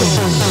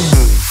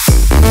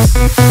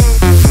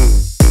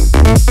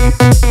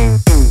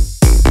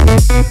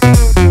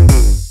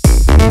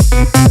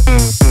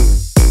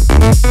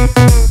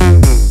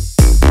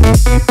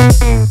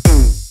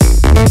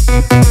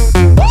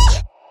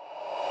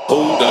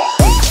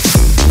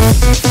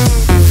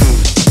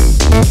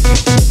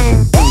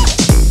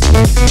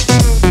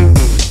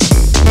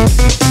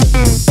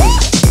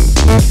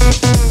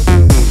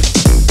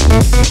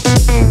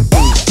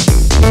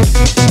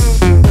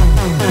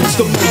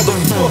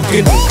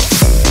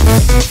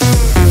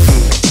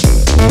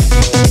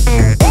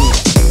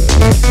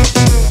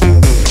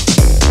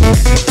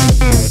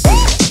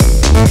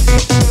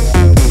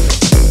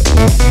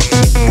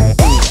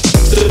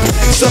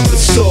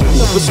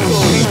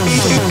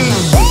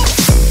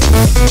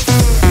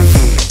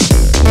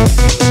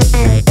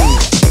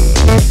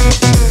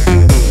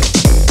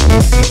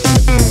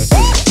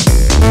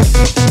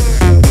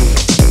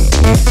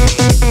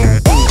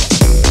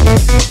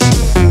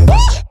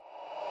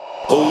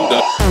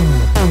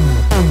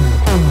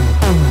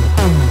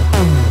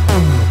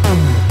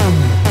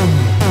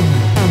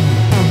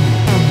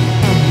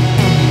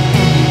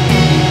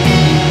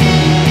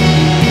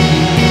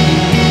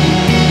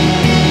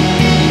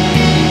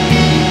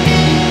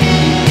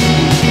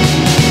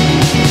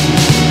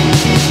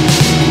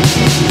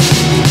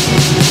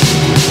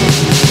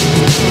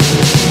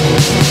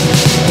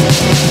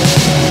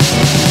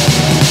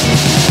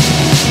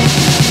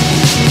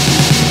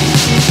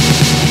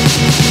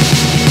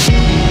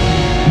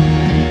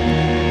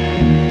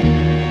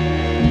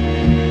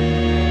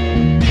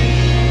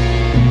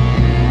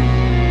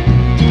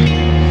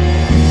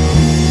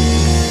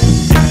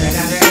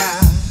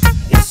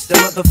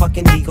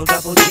 motherfucking Eagle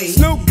Double G.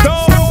 Snoop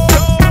Dogg.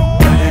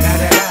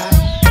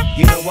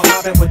 You know I'm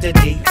mobbing with the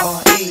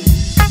D.R.E.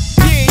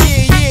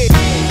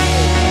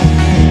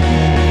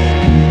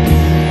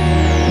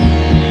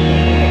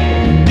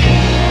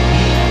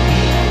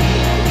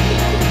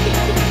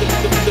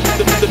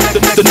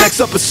 The next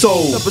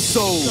episode.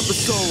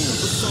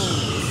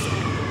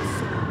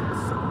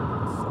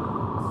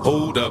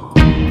 Hold up.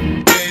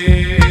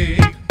 Hey,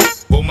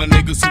 for my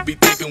niggas who be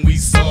thinking we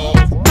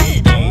soft,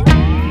 we don't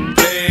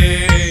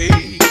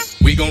play.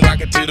 We gon' rock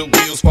it till the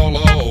wheels fall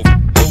off.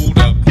 Hold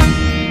up.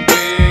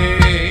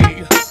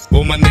 Hey,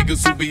 for my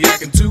niggas who be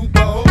acting too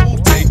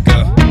bold, take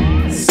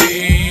a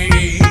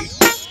seat.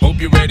 Hope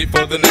you're ready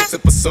for the next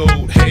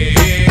episode. Hey.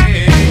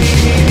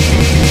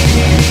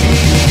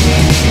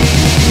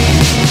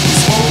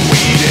 Smoke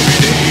weed every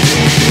day.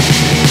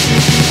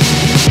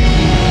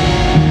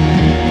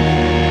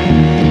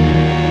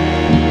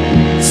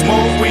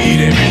 Smoke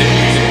weed every day.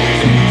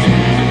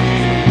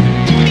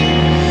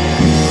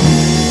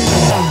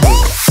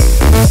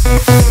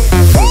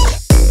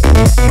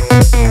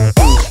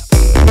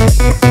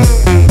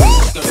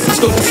 Let's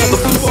go to the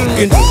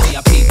fucking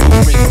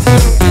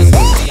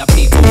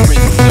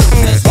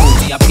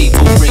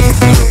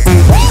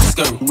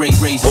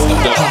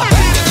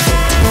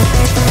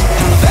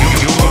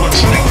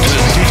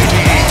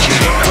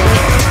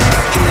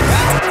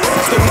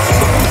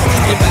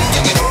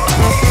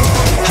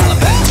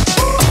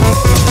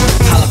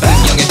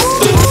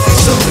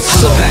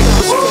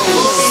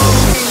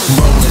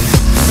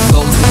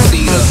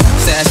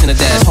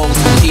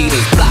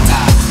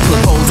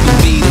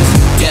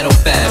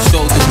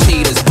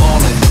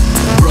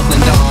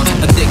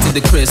the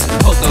Chris,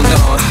 hook on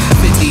dawn,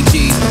 50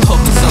 G's, hook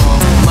the song.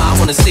 Ma, I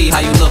wanna see how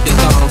you look at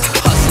thongs.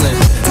 Hustling,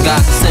 guys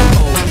are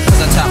simple,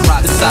 cause I chop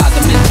rock the size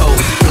of mentos.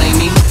 Blame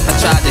me, I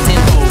tried to hint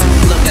hold.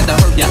 Look at the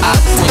hurt, your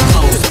eyes swing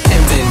close.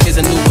 Pimpin',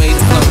 here's a new way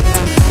to flow.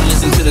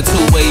 Listen to the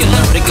two-way, you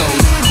learn it goes.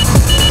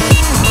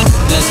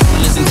 Let's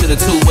listen to the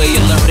two-way,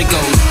 you learn it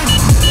goes.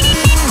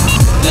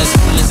 Let's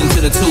listen to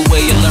the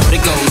two-way, you learn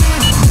it goes.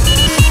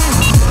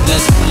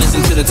 Let's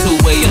listen to the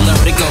two-way, you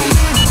learn it goes.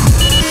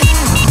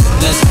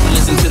 Let's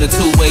listen to the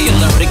two-way, you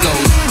learn it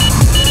goes.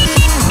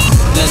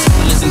 Let's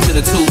listen to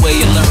the two-way,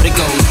 you learn it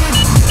goes.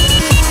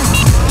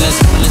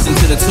 Let's listen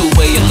to the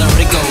two-way, you learn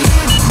it goes.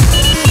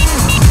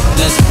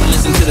 Let's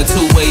listen to the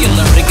two-way, you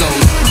learn it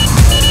goes.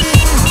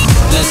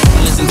 Let's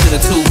listen to the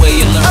two-way,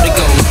 you learn it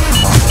goes.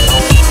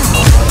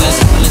 Let's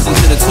listen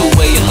to the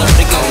two-way, you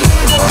learn it goes.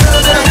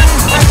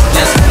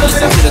 Let's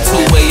listen to the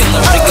two-way, you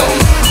learn it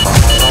goes.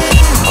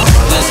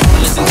 Let's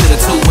listen to the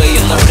two-way,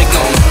 you learn it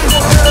goes.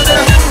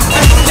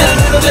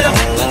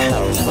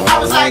 I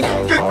was like,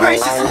 good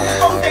gracious,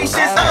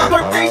 audacious,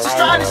 birthdacious,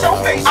 trying to show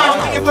face. I'm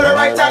looking for the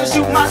right time to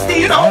shoot my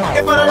steed,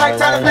 looking for the right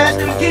time to flash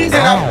them keys,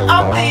 and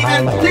I'm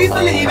leaving, please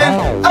believe in,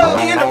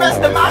 me and the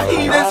rest of my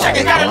heathens. Check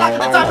it, got it locked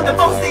at the top of the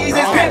four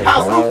seasons.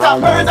 Penthouse, rooftop,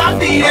 birds I'm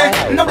feeding.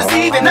 No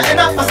deceiving, nothing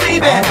up for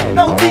sleeping,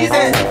 no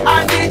teasing.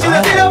 I need you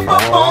to get up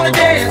on the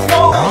dance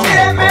floor. Get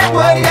that man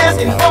what he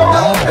asking for,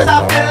 cause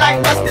I feel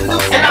like busting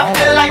loose, and I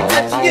feel like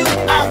touching you.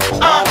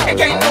 And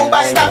can't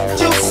nobody stop the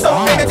juice, so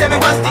baby tell me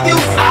what's the use.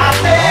 I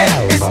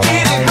said, it's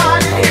getting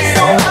hot in here,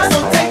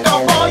 so take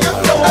off all your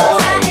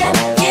clothes. I am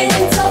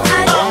getting so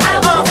hot, I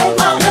won't take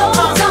my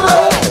clothes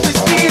off.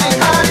 It's getting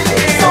hot in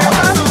here, so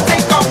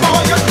take off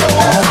all your clothes.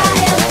 I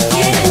am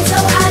getting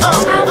so hot,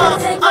 I won't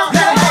take my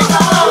clothes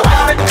off.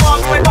 I'm at the bar,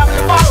 you ain't popping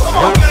the bottle.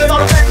 Come on, good all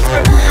the things,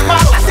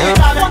 model. I see you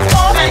driving on the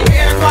bar, ain't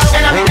here in the throttle.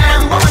 And I be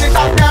down, 100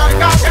 top down, the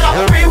car, get off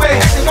the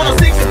freeway. Exit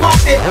 106 and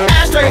parked it,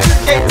 ashtray,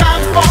 day time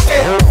is parked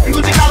it. You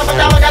Gucci collar for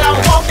dollar, got out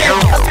and walked it.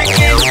 I speak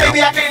English,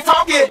 baby, I can't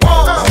talk it.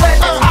 Sweat,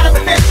 out of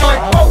the next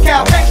joint,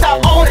 vocal, tank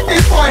top on at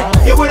this point.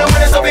 You with a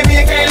winner, so baby,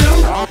 you can't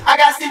lose. I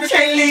got secrets,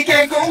 can't leave,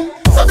 can't go.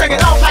 So take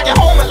it off like you're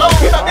home alone.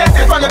 You up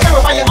dancing in front of the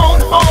mirror while you're on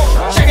the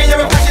phone. Shaking your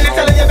reflection and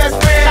telling your best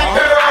friend, like,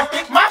 girl, I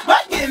think my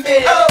butt getting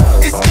big.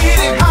 It's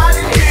getting hot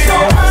in here,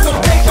 so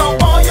take off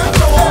all your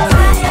clothes.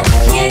 I am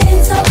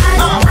getting so hot,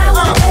 I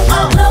won't take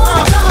my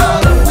clothes off.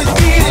 It's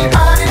getting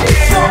hot in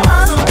here, so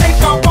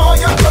take off all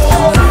your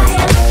clothes. I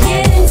am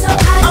getting so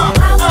hot,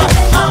 I won't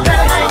take my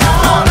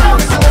clothes off.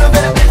 It's a little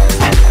bit of this,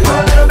 a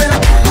little bit of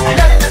this,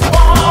 let it just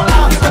fall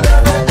out. A little bit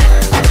of this,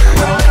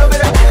 a little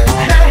bit of this,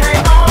 let it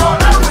hang all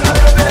out. A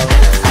little bit of this,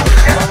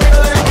 and a little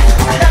bit of this,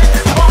 let it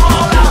just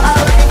fall out.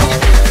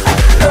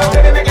 Little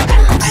baby, make it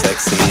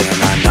Sexy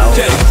and I know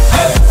it.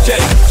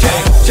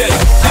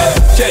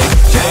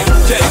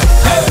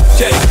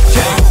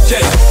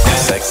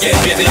 Sexy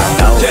and I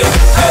know it.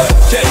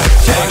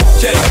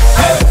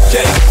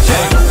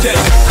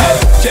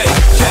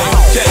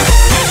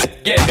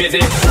 Get busy.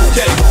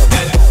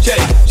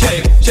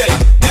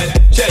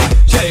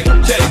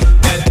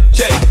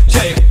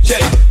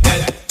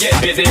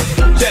 Get busy.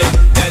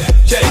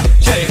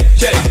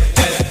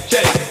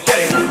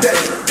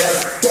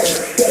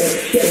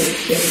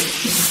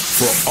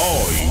 For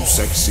all you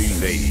sexy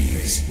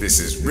ladies, this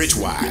is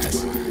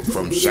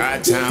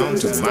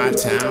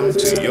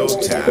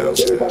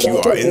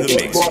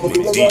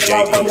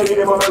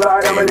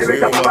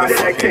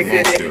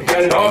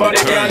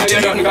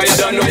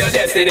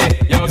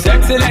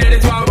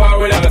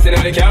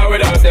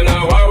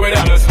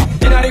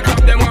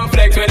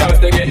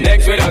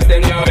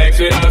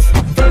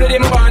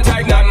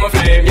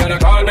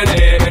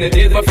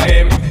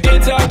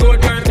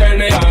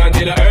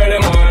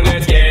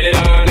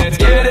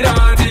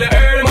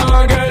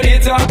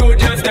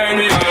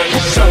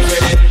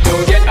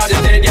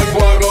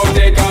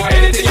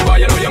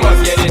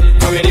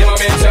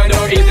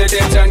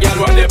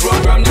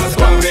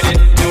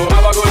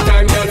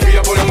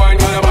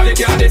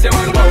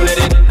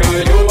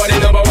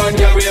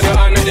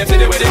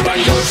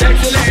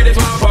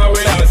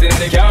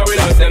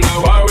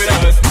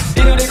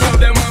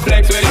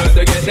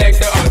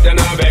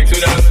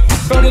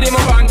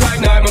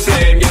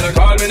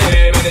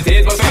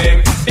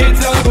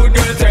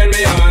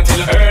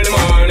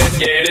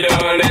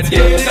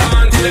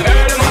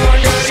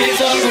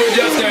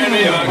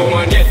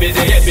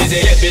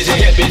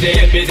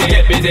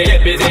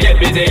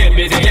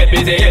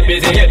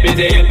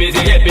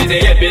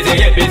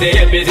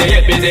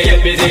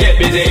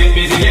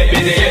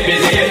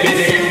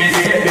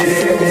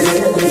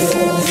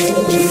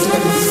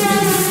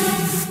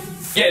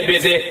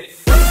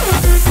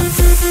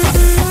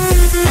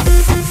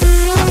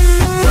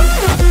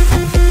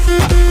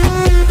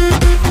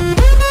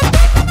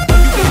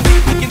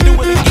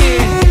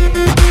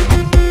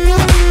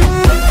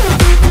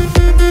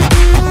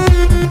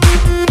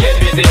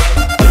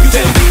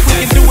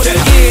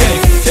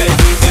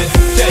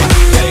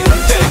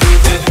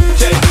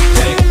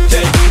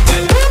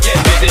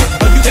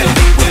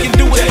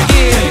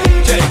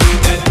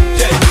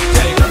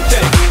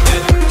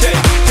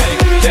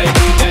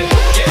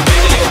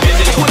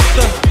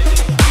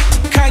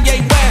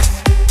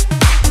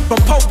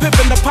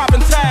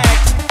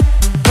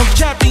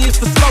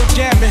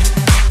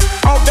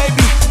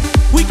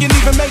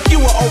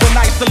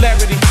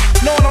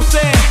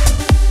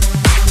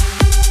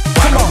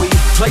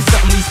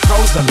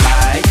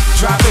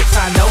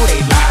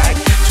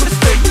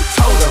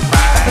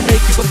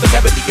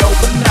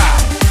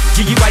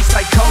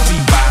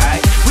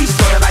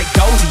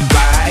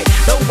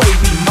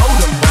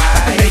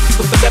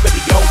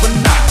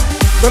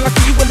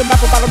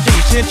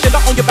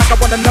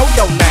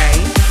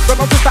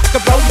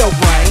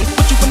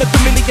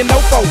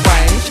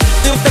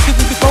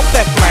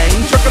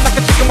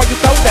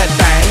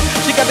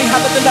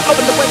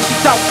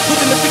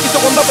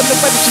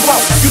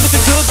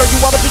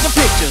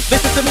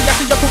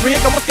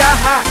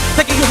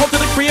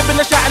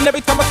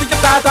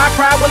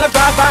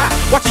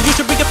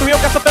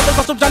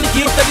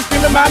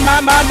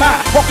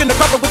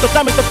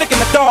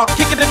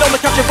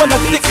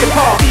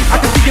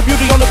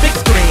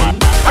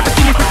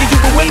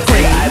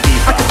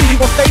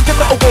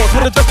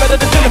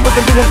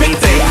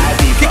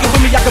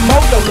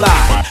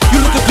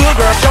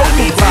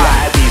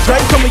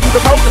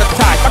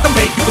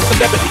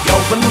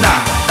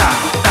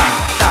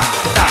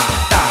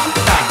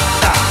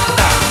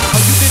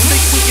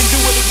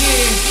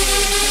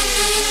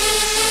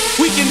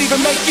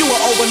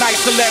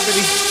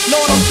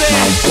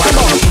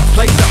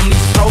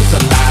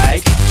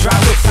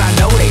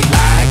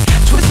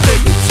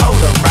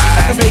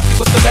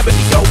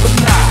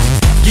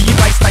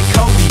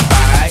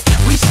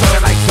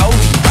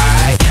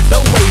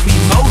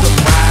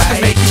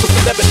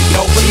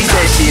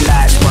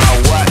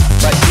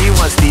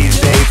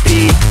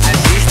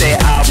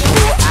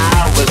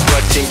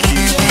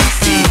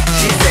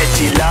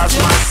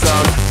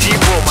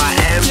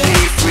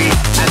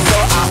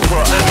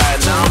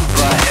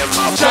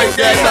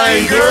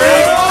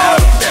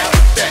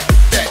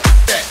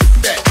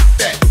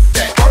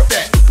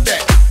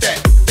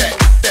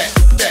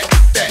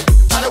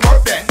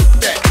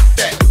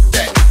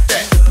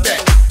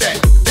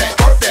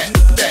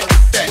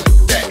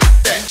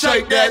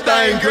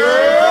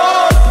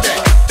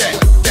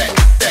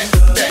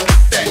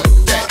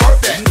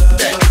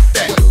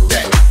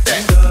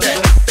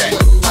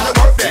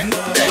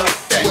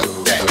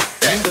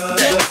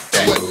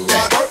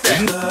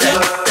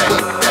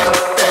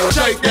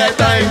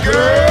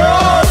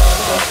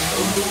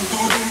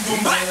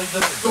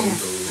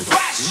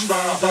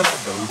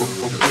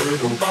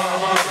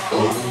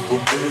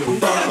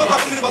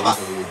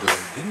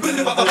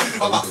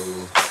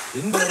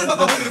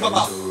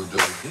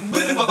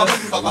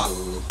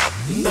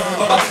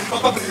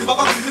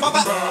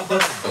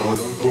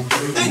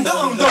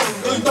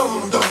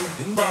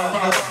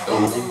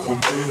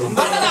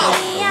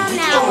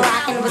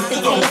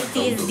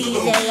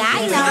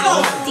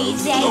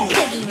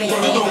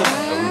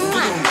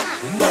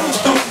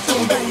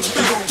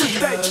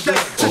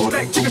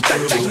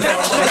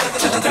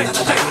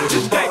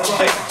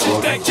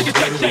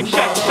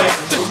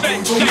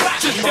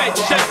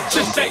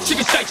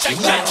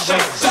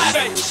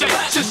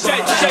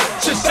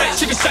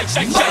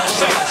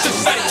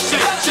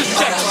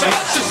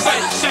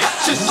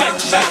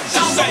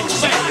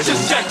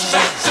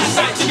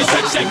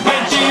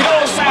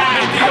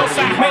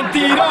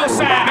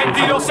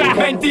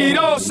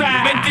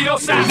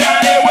Mentirosa,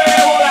 dale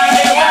huevo,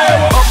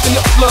 up in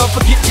the club,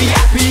 forget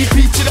VIP, P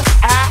to the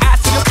I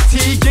to the T,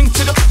 gang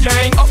to the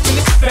gang, up in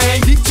this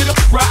thing, D to the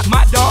rock,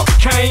 my dog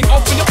came,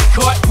 open the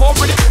cut,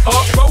 pouring it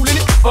up, rolling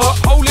it up,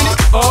 holding it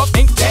up,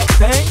 ain't that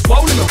thing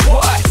swollen or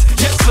what?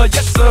 Yes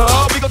sir,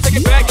 we gon' take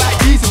it back like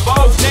these and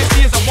balls,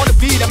 nasty as I wanna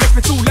be, that makes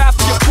me too loud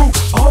for your crew,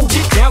 oh,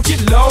 get down, get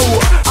low,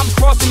 I'm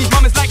crossing these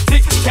moments like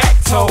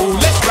tic-tac-toe,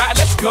 let's ride,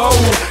 let's go,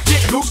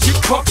 get loose, get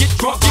drunk, get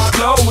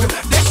blowed,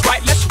 that's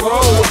right, let's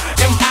roll,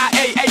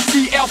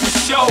 M-I-A-A-T-L for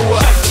sure.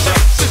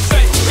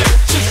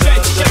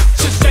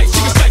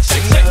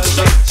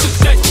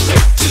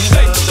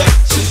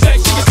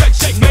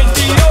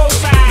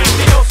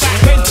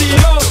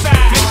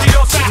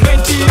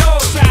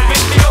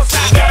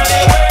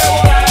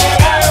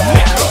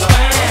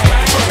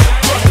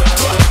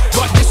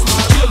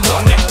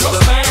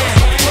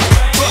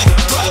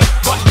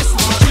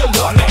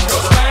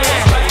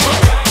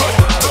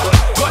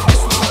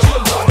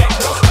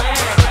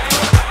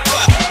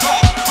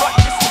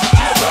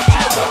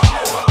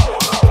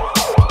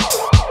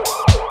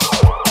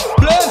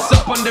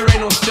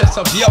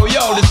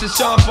 Yo, this is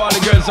Sean Paul, the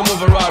girls, I'm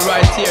overall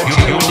right here.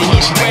 Chilling with the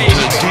heat wave.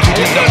 And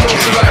you don't know,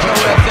 so right now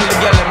we'll tell the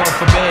girl them out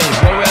for babe.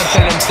 What we'll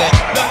tell them, say,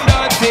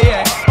 not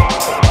yeah.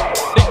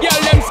 The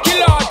girl them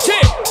skill out,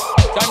 chick.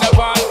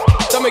 Thunderball,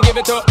 some give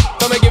it to,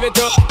 some give it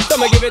to,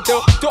 some give it to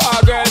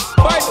our girls.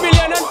 5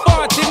 million and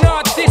 40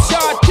 naughty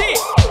shorty.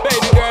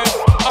 Baby girl,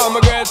 all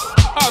my girls,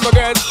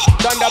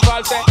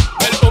 Thunderball say,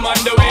 well, I'm on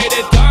the way,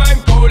 the time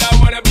cold, I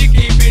wanna be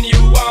keeping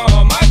you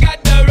warm. I got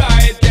the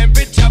right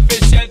temperature for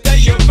shelter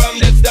you from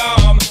the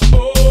storm.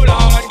 Hold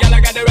on, girl, I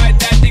got the right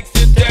tactics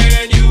to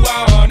turn you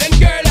on. And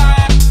girl,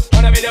 I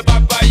wanna be the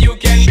papa, you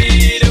can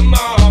be the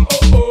mom.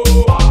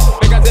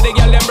 Because of the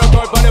girl, them broke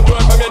out on the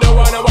road. From you don't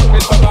wanna walk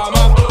with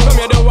performer. From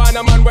you don't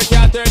wanna man, we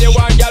can't turn you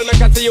on. Girl,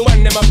 make I see you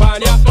when them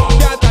upon ya.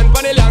 Can't stand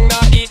for the long,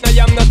 nah, eat no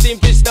yam, no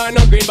steamed fish,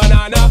 no green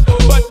banana.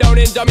 But down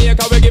in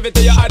Jamaica, we give it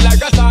to you hot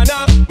like a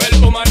sauna. Well,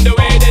 I'm on the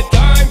way, the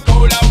time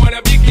cold, I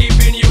wanna be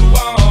keeping you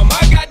warm.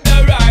 I got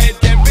the right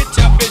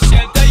temperature for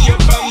shelter you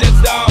from the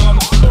storm.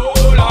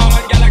 Hold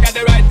on, girl, I got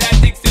the right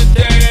tactics to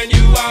turn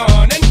you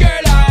on. And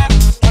girl, I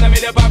wanna be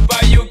the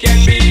papa, you can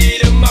be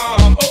the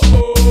mom.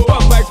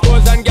 Pump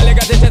expose and girl, you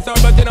got the chest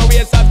out, but you know we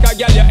a soft, cause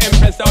girl, you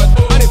impress out.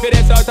 And if it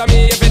is out of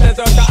me, if it is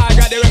out, I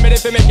got the remedy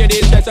for make you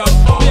this stress out.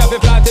 Me have to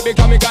flat to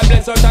become God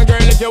bless out. And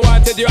girl, if you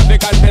want it, you have to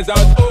confess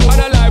out. On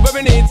a life where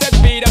we need set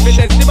speed, if it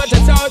is too much,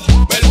 it's out.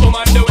 Well, I'm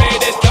on the way,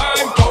 this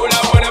time cold, I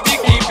wanna be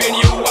keeping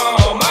you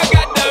warm. I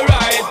got the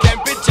right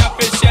temperature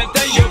for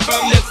shelter you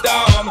from the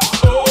storm.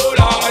 Hold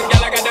on,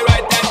 girl, I got the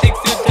right tactics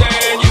to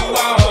turn you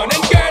on.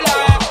 And girl,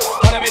 I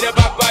wanna be the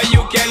papa,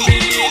 you can be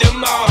the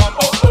mom.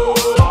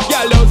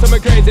 Girl, know some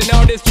crazy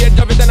now, this straight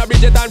drop it and a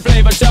Bridget and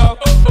flavor show.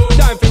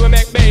 Time for we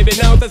make baby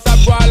now, to stop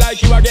war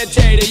like you, I get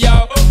shady,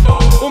 yo.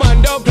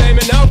 Woman, don't play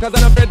me now, cause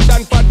I'm a Fred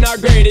and fat,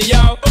 not greedy,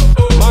 yo.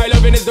 My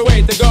loving is the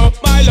way to go,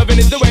 my loving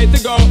is the way to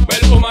go.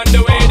 Well, I'm on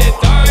the way, this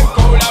time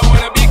cold, I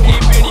wanna be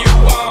keeping you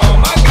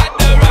warm. I got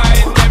the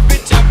right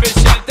temperature for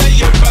shelter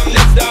you from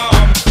the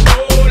storm.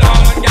 Hold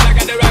on, girl, I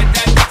got the right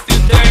tactics to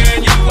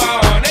turn you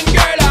on. And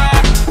girl,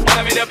 I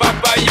wanna be the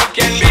papa, you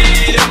can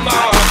be the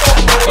mom.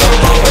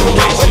 The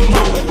way she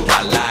move,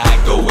 I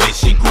like the way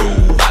she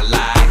groove, I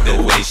like the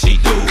way she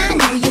do. I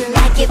know you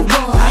like it,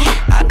 boy.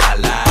 I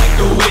like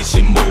the way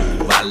she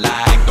move, I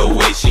like the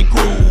way she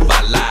groove,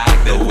 I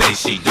like the way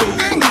she do.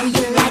 I know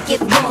you like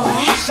it, boy.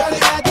 Shawty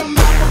got them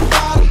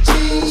apple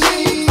jeans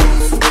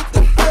with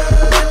the fur.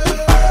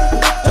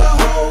 The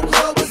whole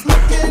club was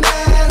looking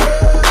at her.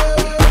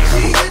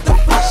 She hit the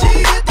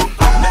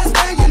floor. Next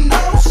thing you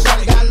know,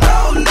 shawty got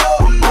low.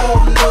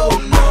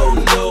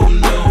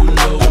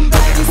 Them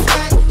baggy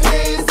slack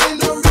pants and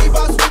the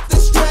Reeboks with the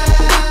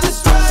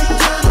straps. She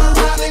turned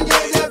around and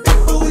gave that big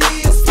booty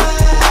a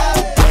slap.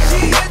 She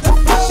hit the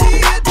floor.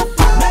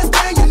 Next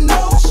thing you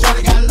know,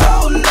 shawty got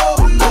low.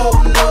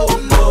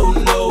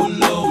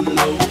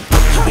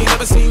 I ain't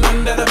never seen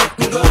none that'll make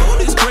me go.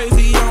 This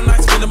crazy all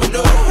night spinning my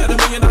dough. Had $1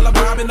 million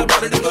vibe in the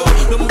body to go.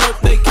 Them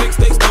birthday cakes,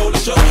 they stole the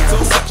show. So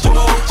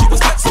sexual, she was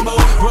flexible,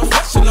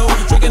 professional,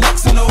 drinking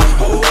Xano.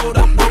 Hold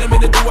up, wait a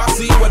minute, do I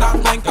see what I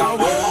think I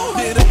will?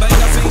 Did a thing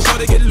I seen, sure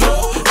to get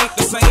low. Ain't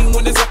the same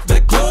when it's up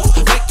that close.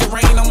 Make it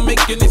rain, I'm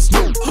making it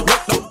snow.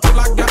 What no till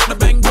I got the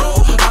bang bro.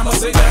 I'ma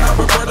say that I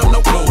prefer them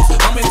no clothes.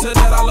 I'm into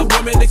that, all the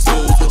women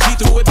exposed. She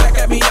threw it back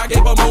at me, I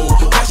gave her more.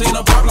 Cash ain't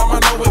a problem, I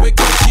know where it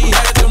goes. She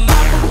had them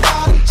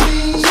apple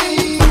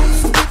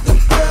jeans with the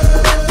fur.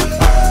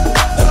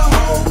 The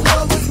whole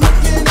club was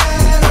looking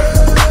at her.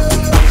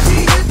 She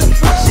hit the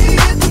floor.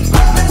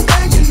 Next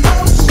thing you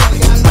know, shawty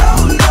got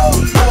low.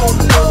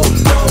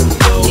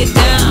 Get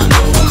down.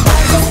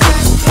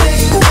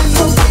 And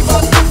the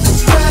Reeboks with the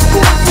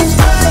straps.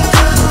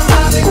 Turn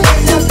around and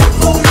gave that big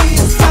booty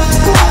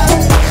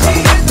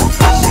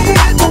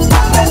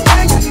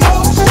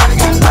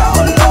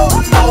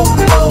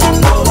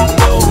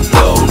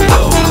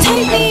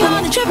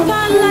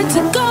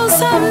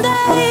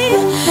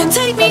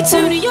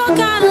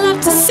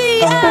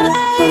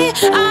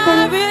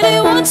I really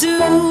want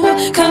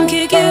to come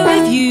kick it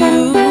with you.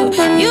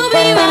 You'll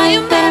be my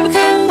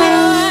American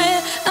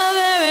boy,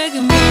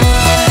 American boy.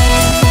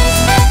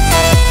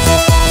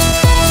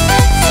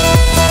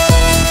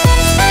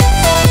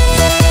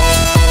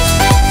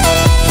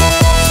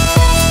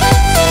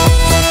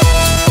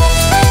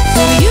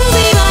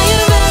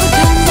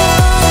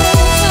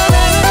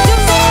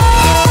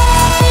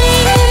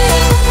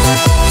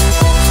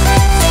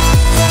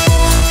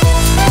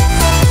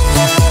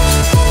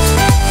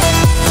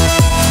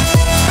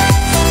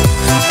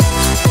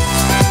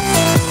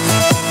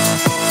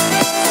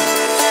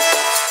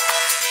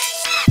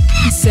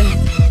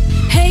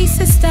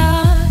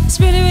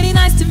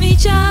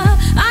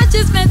 I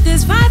just met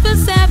this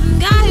 5'7"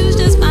 guy who's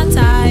just my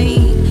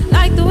type.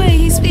 Like the way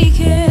he's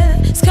speaking,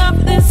 his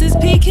confidence is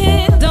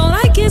peaking. Don't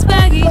like his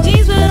baggy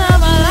jeans, but I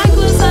like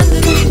what's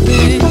underneath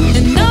it.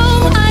 And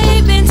no, I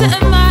ain't been to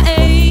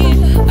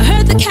MIA. I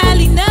heard the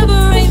Cali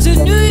never rains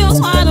and New York's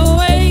wide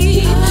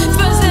awake.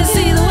 First let's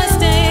see the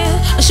West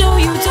End, I'll show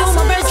you to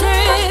my best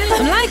friend.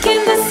 I'm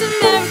liking this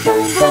American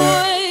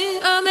boy,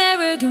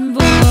 American boy.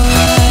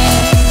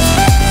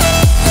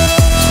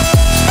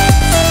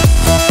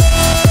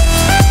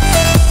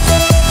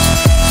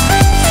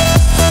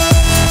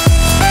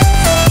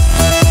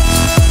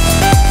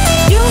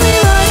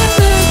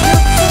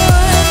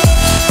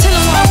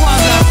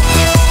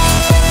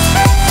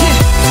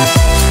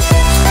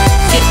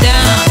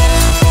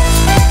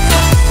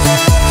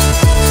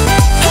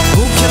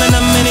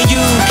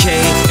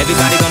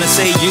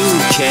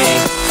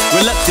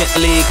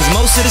 Reluctantly, cause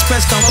most of this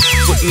press don't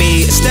f with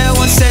me. Estelle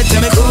once said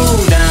to me,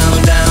 cool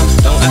down, down.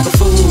 Don't act a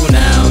fool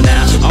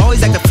now.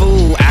 Always act a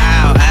fool,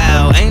 ow,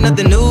 ow. Ain't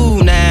nothing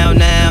new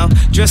now.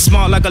 Dress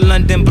smart like a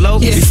London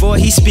bloke. Before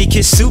he speak,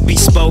 his suit be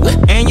spoke.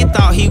 And you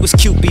thought he was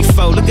cute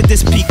before. Look at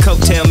this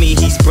peacoat, tell me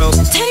he's broke.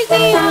 Take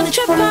me on a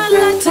trip, I'd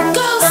like to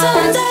go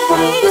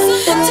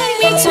Sundays. Take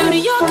me to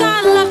New York,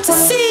 I'd love to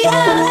see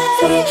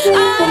LA.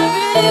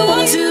 I really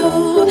want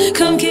to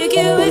come kick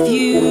it with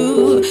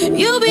you.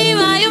 You'll be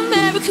my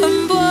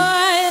American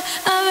boy,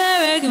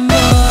 American boy.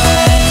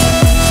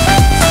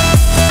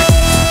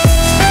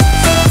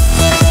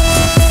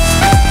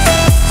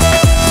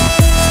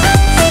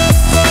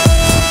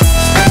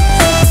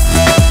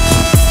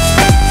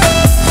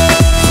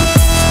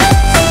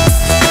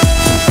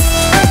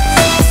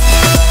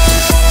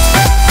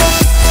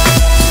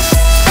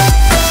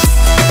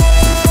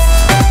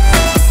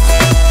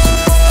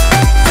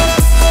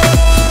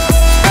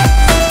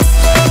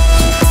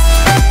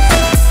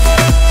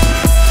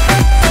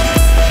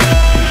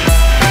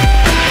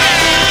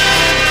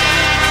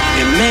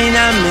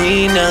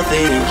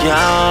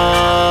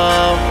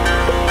 Y'all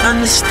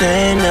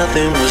understand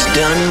nothing was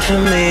done for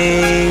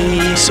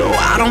me, so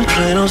I don't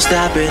plan on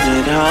stopping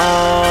at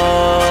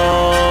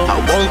all. I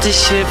want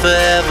this shit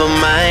forever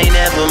mine,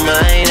 ever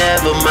mine,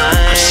 ever mine.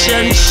 I'm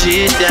shutting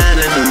shit down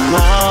in the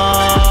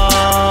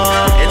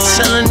mall and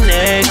telling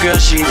that girl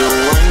she the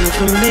one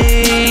for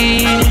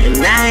me, and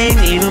I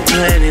ain't even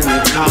planning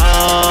the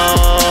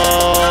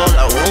call.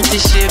 I want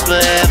this shit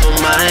forever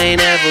mine,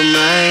 ever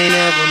mine,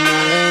 ever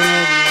mine.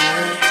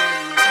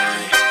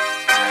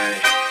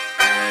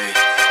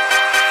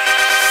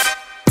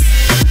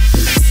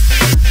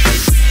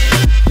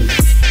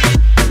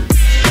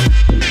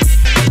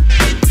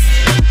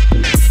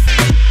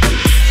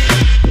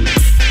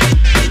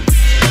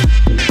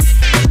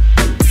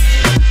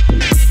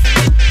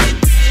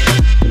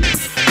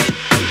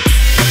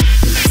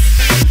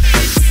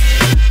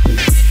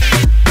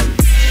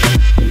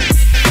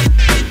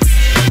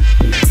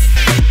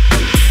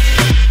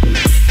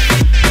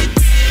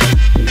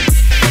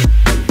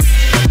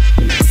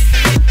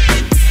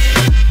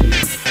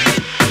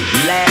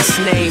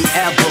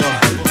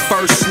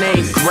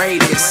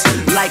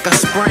 Like a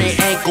sprained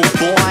ankle,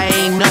 boy,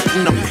 ain't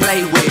nothing to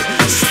play with.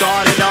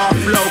 Started off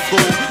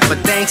local, but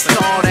thanks to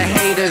all the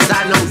haters,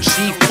 I know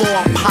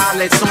G4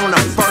 pilots on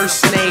a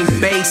first name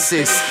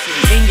basis.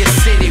 In your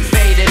city,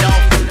 faded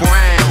off the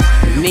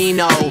ground.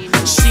 Nino,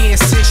 she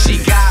insists she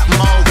got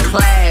more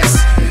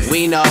class.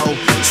 We know,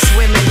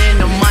 swimming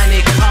in the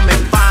money, come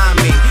and find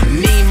me.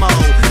 Nemo,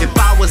 if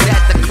I was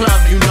at the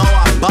club, you know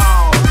I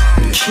ball.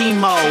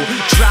 Chemo,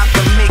 dropped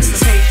a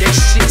mixtape, that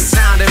shit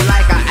sounded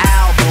like an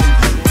album.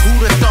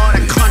 Who'da thought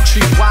a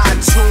countrywide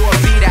tour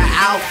be the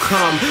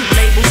outcome?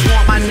 Labels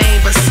want my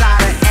name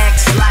beside an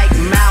X like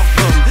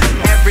Malcolm.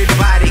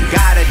 Everybody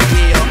got a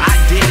deal, I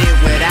did it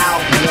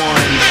without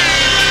one.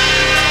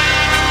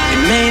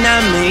 It may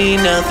not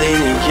mean nothing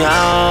to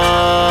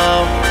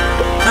y'all,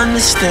 but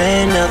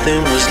understand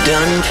nothing was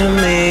done for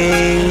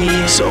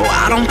me, so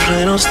I don't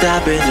plan on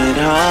stopping at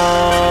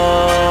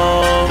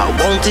all. I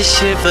want this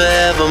shit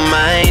forever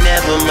mine,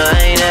 ever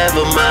mine,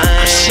 ever mine.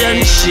 I'm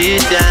shutting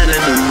shit down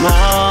in the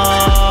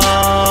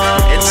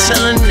mall and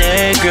telling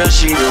that girl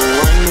she the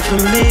one for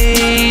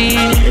me,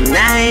 and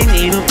I ain't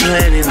even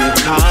planning the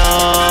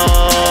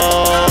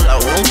call. I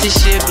want this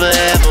shit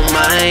forever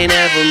mine,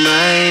 ever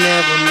mine,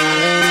 ever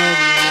mine.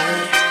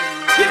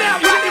 You're now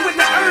rocking with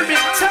the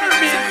urban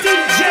turbine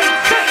DJ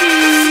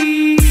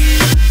Cookie.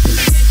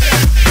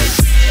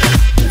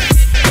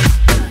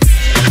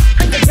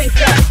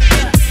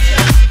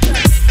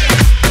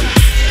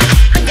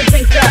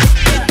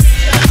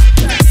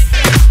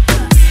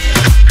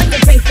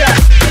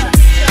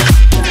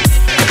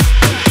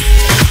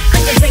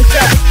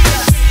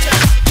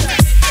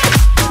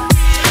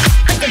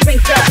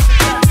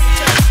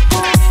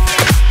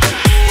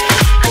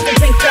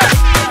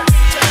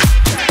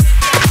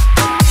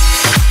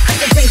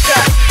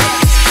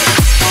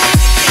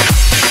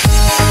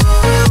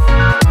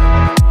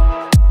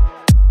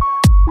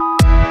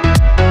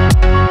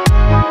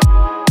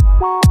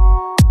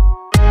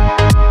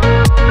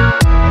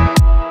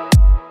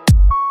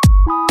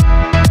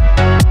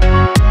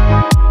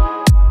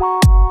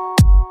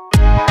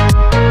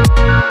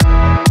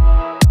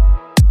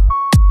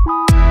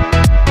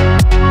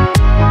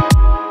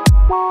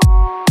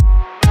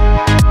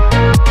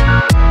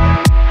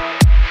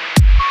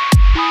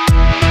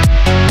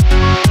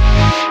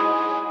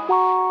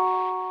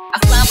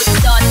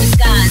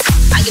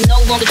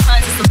 longer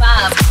trying to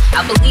survive.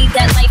 I believe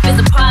that life is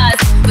a prize,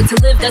 but to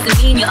live doesn't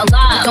mean you're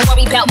alive. Don't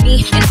worry about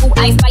me and who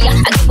I inspire.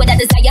 I get what I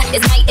desire,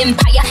 it's my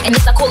empire. And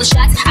yes, I call the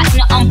shots, I am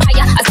the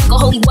umpire. I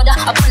sprinkle holy water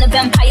upon a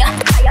vampire.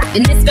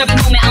 In this very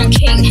moment, I'm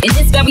king. In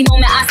this very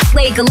moment, I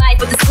slay Goliath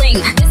with a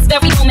sling. This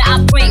very moment, I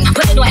bring,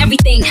 put it on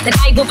everything. That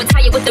I will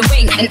retire with the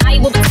ring, and I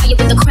will retire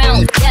with the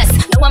crown. Yes,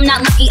 no, I'm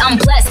not lucky,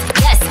 I'm blessed.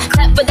 Yes,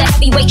 clap for the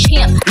heavyweight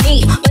champ,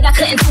 me. But I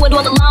couldn't do it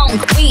all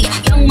alone. We,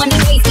 young money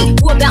crazy,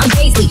 who about in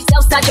Paisley,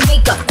 Southside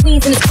Jamaica,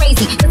 Queens, and it's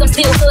crazy. Cause I'm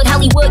still hood,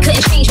 Hollywood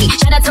couldn't change me.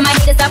 Shout out to my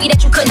haters, sorry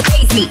that you couldn't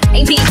face me.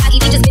 Ain't being cocky,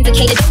 we just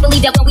vindicated. Don't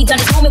believe that when we done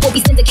this moment, we'll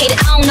be syndicated.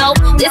 I don't know,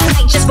 this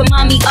night just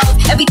remind me of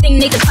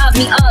everything they deprive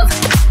me of.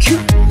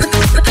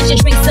 Put your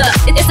drinks up,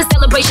 it's a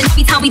celebration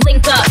every time we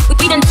link up.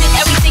 We done did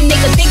everything they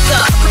could think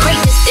of.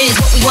 Greatness is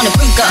what we wanna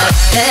bring up.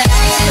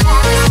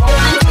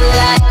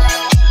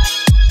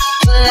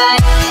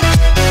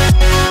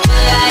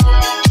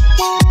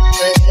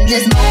 In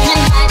this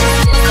moment, I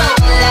just feel so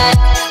alive.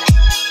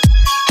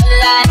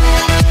 Alive.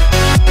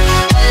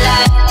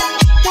 Alive.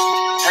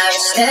 I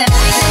just feel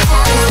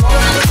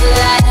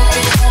alive.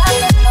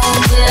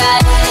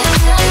 Alive.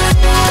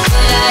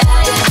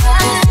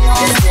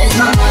 This is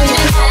my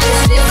moment, I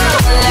just feel so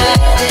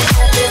alive.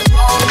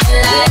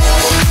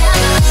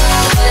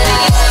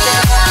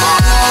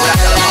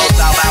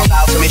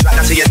 Right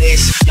down to your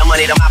knees. Young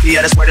money, the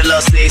mafia, that's where the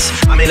love stays.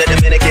 I'm in the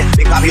Dominican,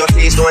 big Poppy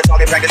Ortiz, doing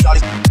talking practice, all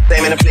these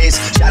aiming in please.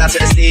 Shout out to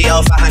the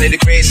CEO, 500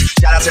 degrees.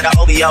 Shout out to the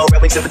OVO,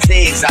 Red Wings and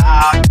Fatigues.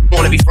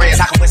 Wanna be friends,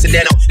 how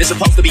coincidental? This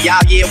supposed to be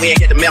our year, we ain't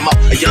get the memo.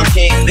 A young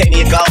king, pay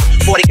me a gold.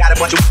 40 got a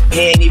bunch of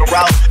he ain't even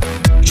roll.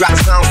 Dropping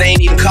songs, they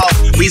ain't even cold.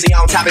 Weezy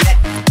on top of that,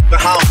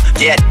 but home.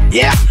 Yeah,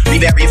 be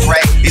very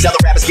afraid. These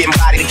other rappers getting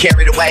bodied and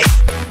carried away.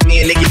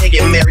 Me and Nicki, they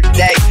getting married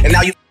today. And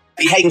now you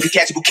be hating to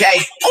catch a bouquet.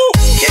 Ooh,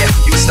 yeah,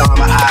 you a star in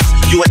my eyes.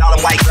 You and all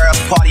them white girls,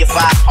 party of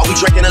five. Are we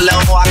drinking a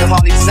little more? I can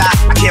hardly decide.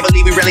 I can't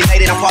believe we really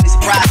made it. I'm partly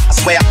surprised. I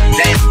swear,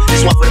 damn,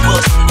 this one for the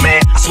books, man.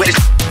 I swear this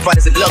fun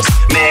as it looks,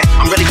 man.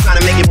 I'm really trying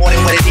to make it more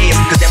than what it is.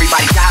 Cause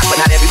everybody dies, but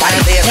not everybody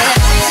lives.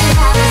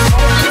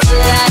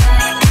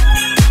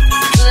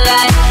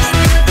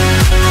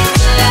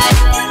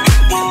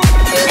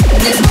 In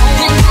this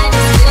moment, I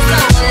just feel so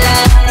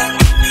alive.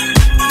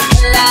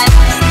 Alive.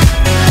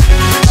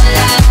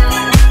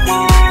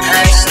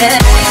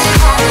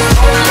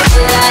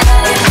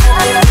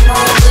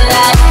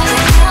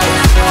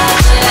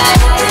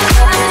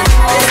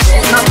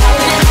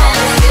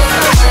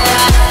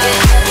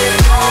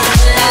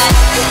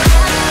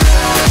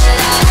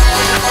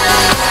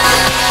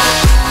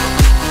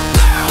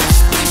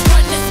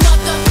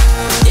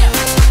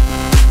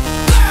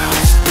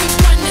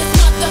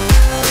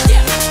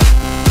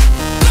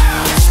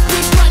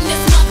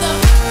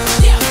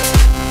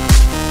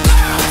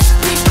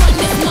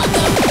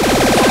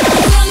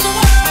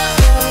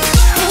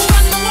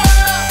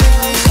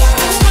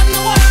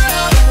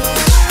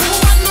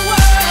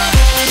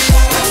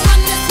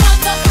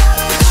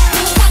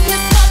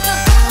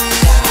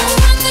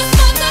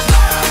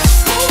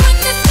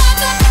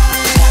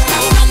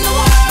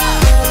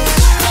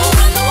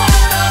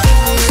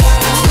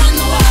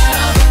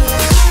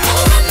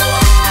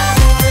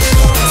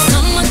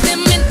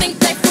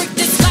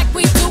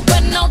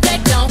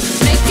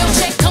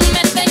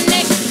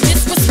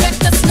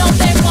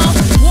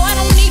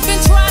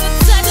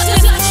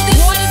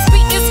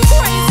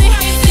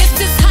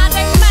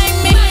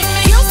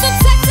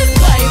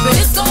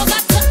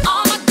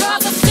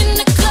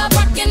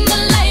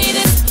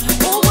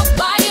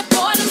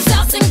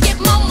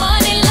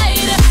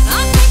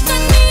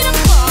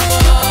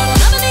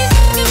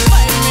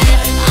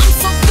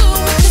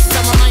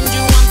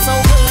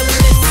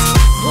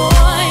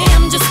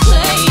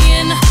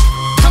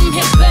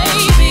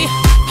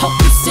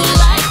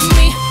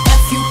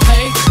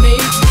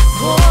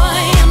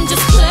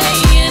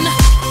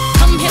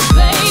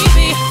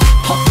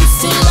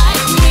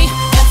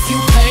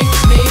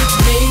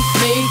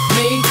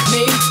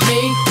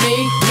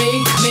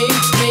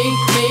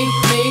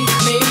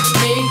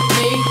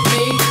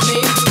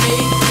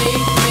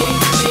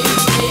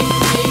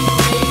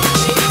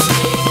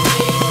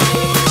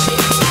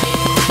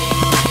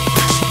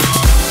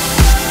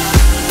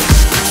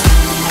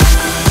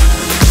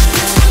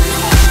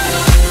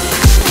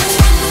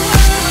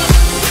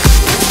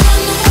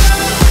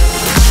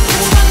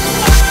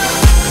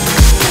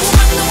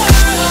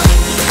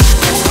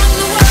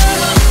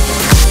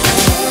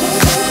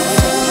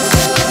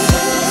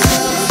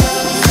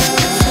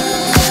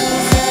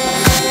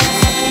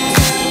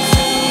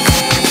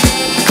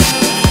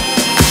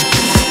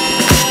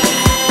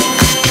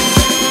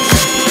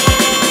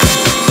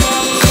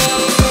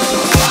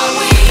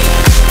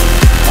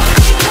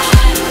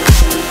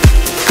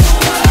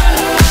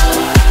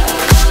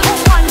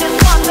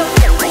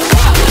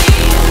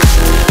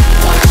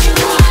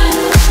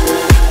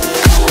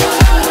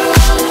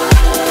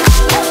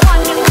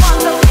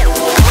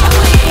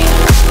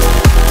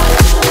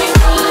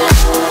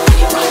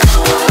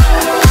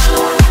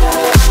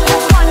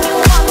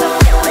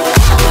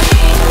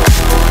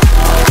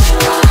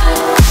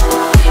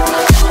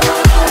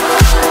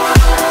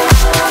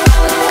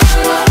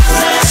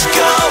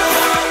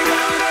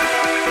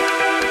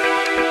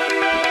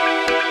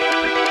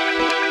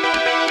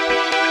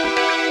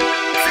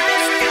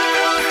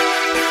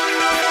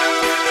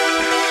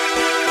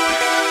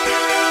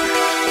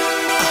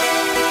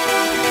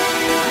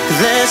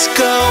 Let's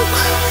go.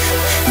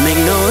 Make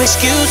no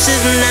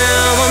excuses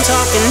now. I'm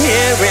talking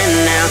here and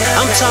now.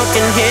 I'm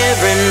talking here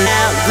and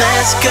now.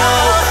 Let's go.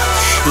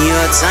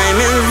 Your time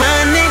is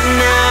running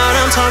out.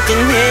 I'm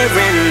talking here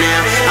and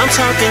now. I'm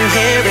talking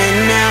here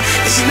and now.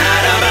 It's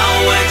not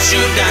about what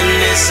you've done,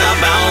 it's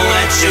about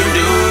what you're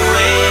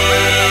doing.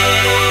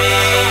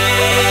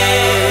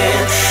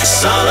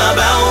 It's all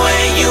about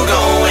where you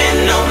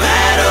going, no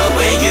matter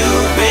where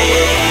you've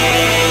been.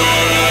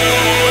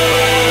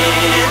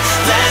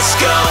 Let's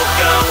go.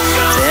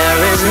 There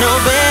is no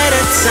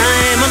better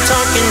time. I'm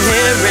talking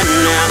here and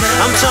now.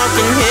 I'm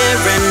talking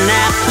here and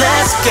now.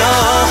 Let's go.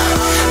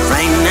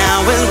 Right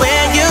now is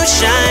where you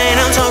shine.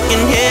 I'm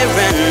talking here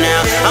and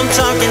now. I'm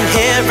talking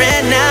here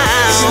and now.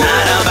 It's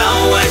not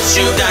about what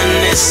you've done,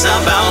 it's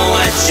about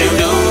what you're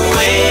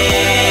doing.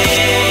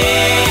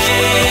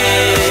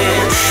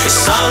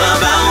 It's all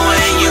about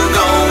where you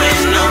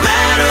going, no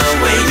matter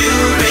where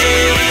you've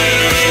been.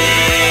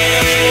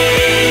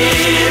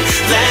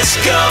 Let's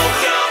go.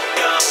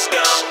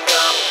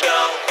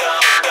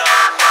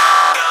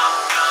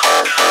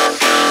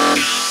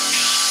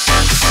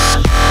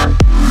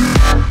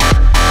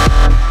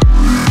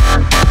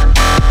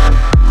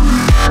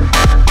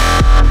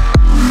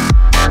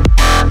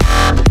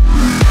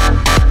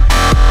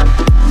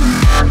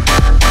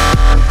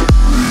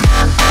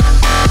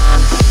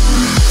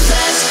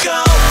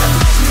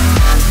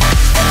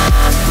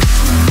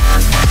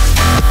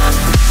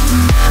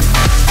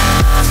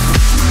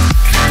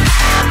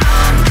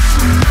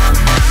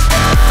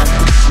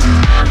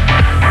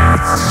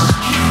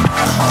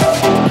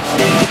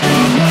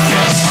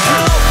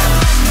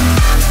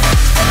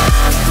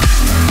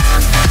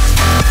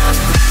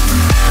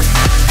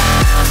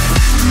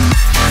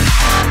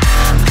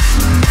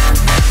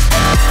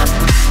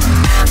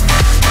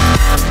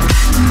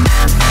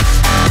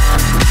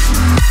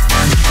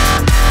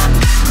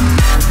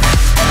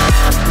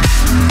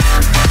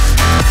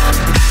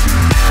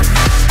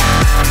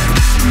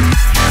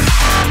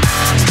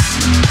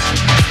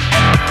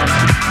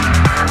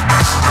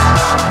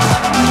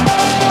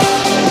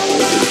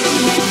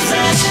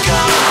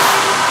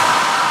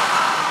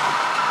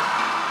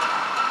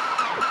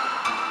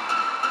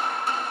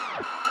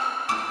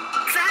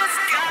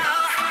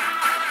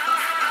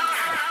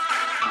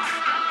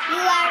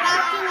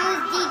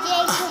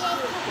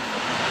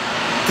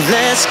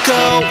 Let's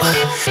go.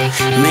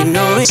 Make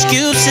no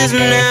excuses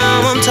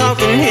now. I'm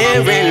talking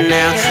here and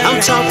now. I'm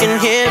talking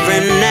here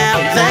and now.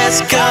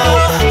 Let's go.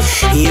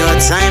 Your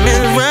time is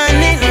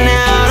running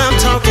out. I'm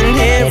talking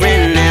here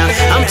and now.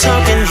 I'm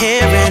talking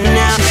here and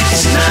now.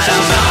 It's not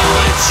about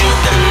what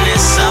you've done,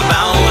 it's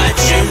about what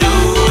you're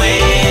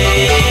doing.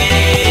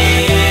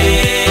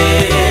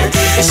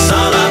 It's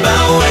all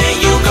about where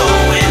you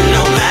going,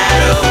 no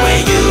matter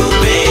where you've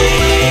been.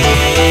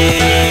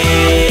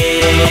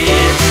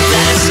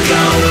 Let's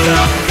go, go,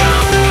 go,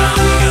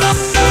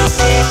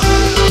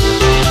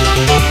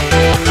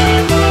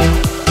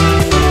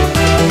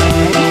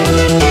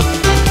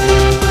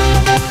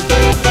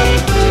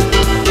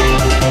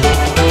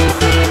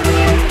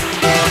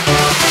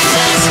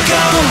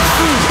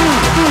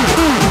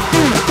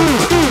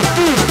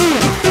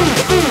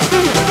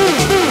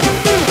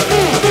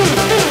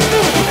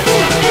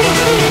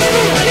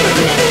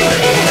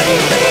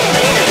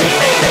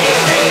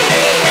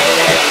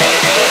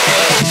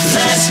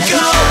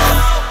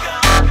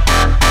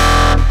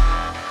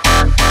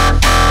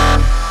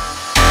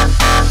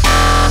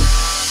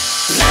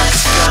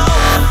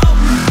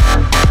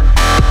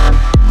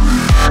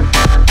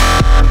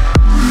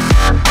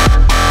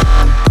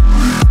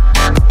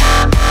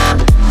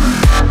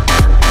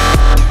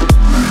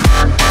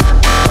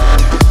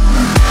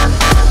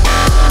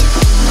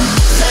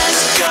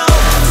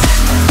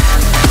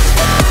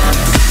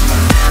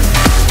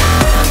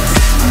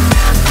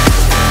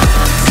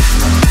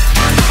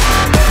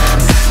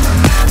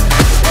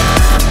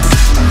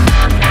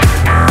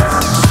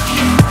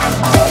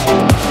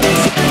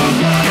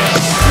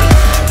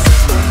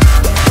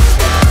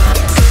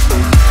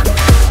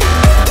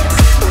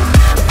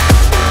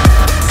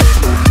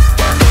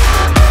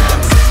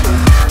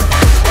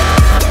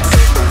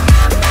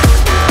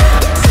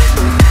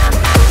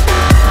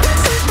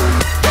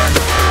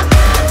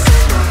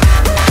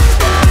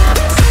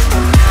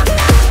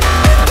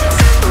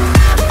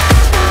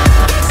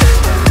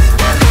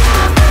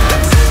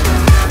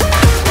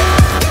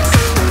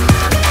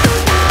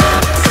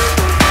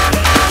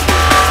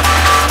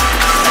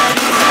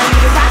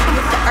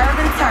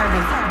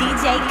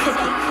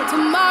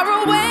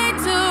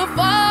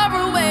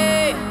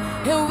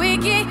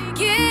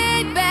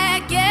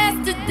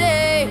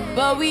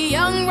 But we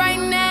young right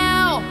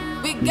now,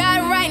 we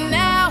got right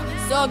now,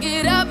 so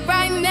get up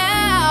right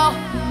now,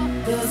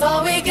 'cause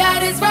all we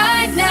got is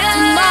right now.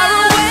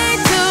 Tomorrow way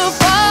too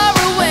far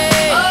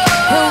away,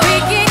 and we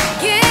can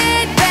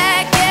get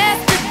back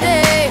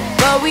yesterday.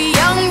 But we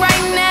young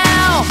right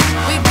now,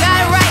 we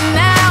got right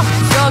now,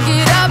 so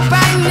get up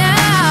right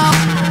now,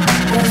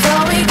 'cause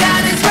all we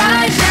got is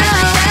right now.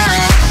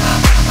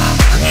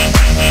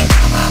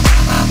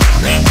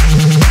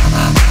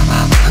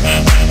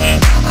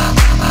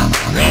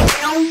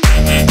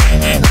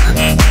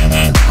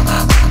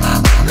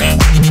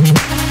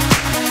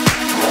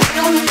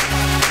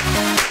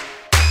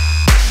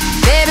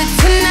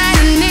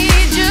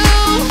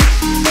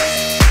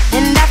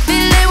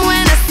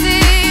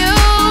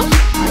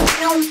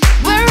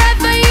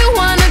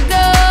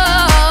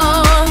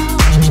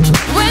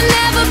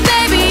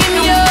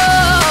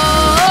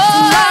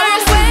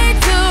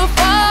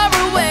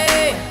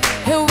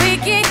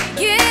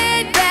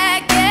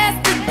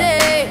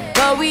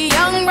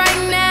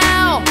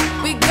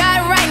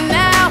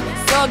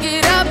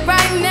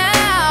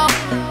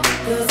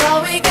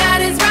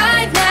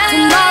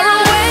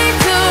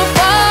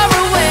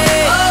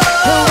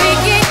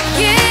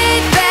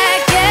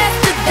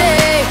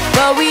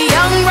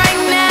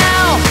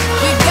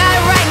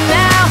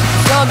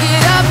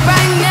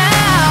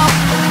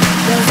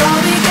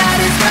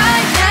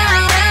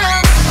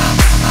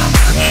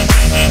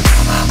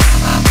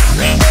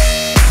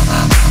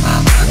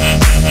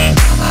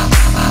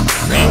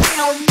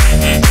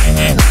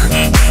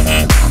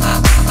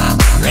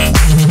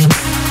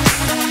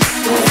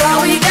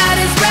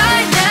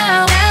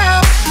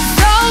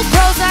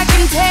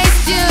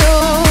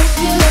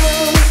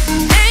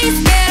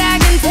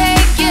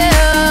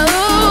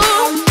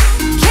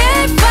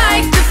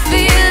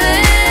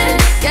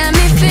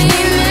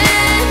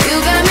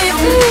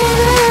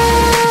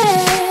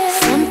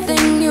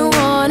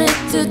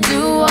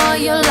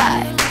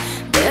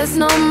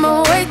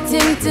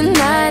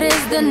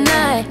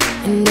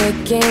 And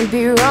it can't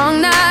be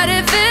wrong, not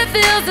if it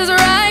feels as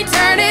right.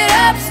 Turn it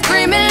up,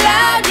 screaming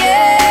loud,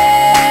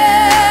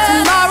 yeah.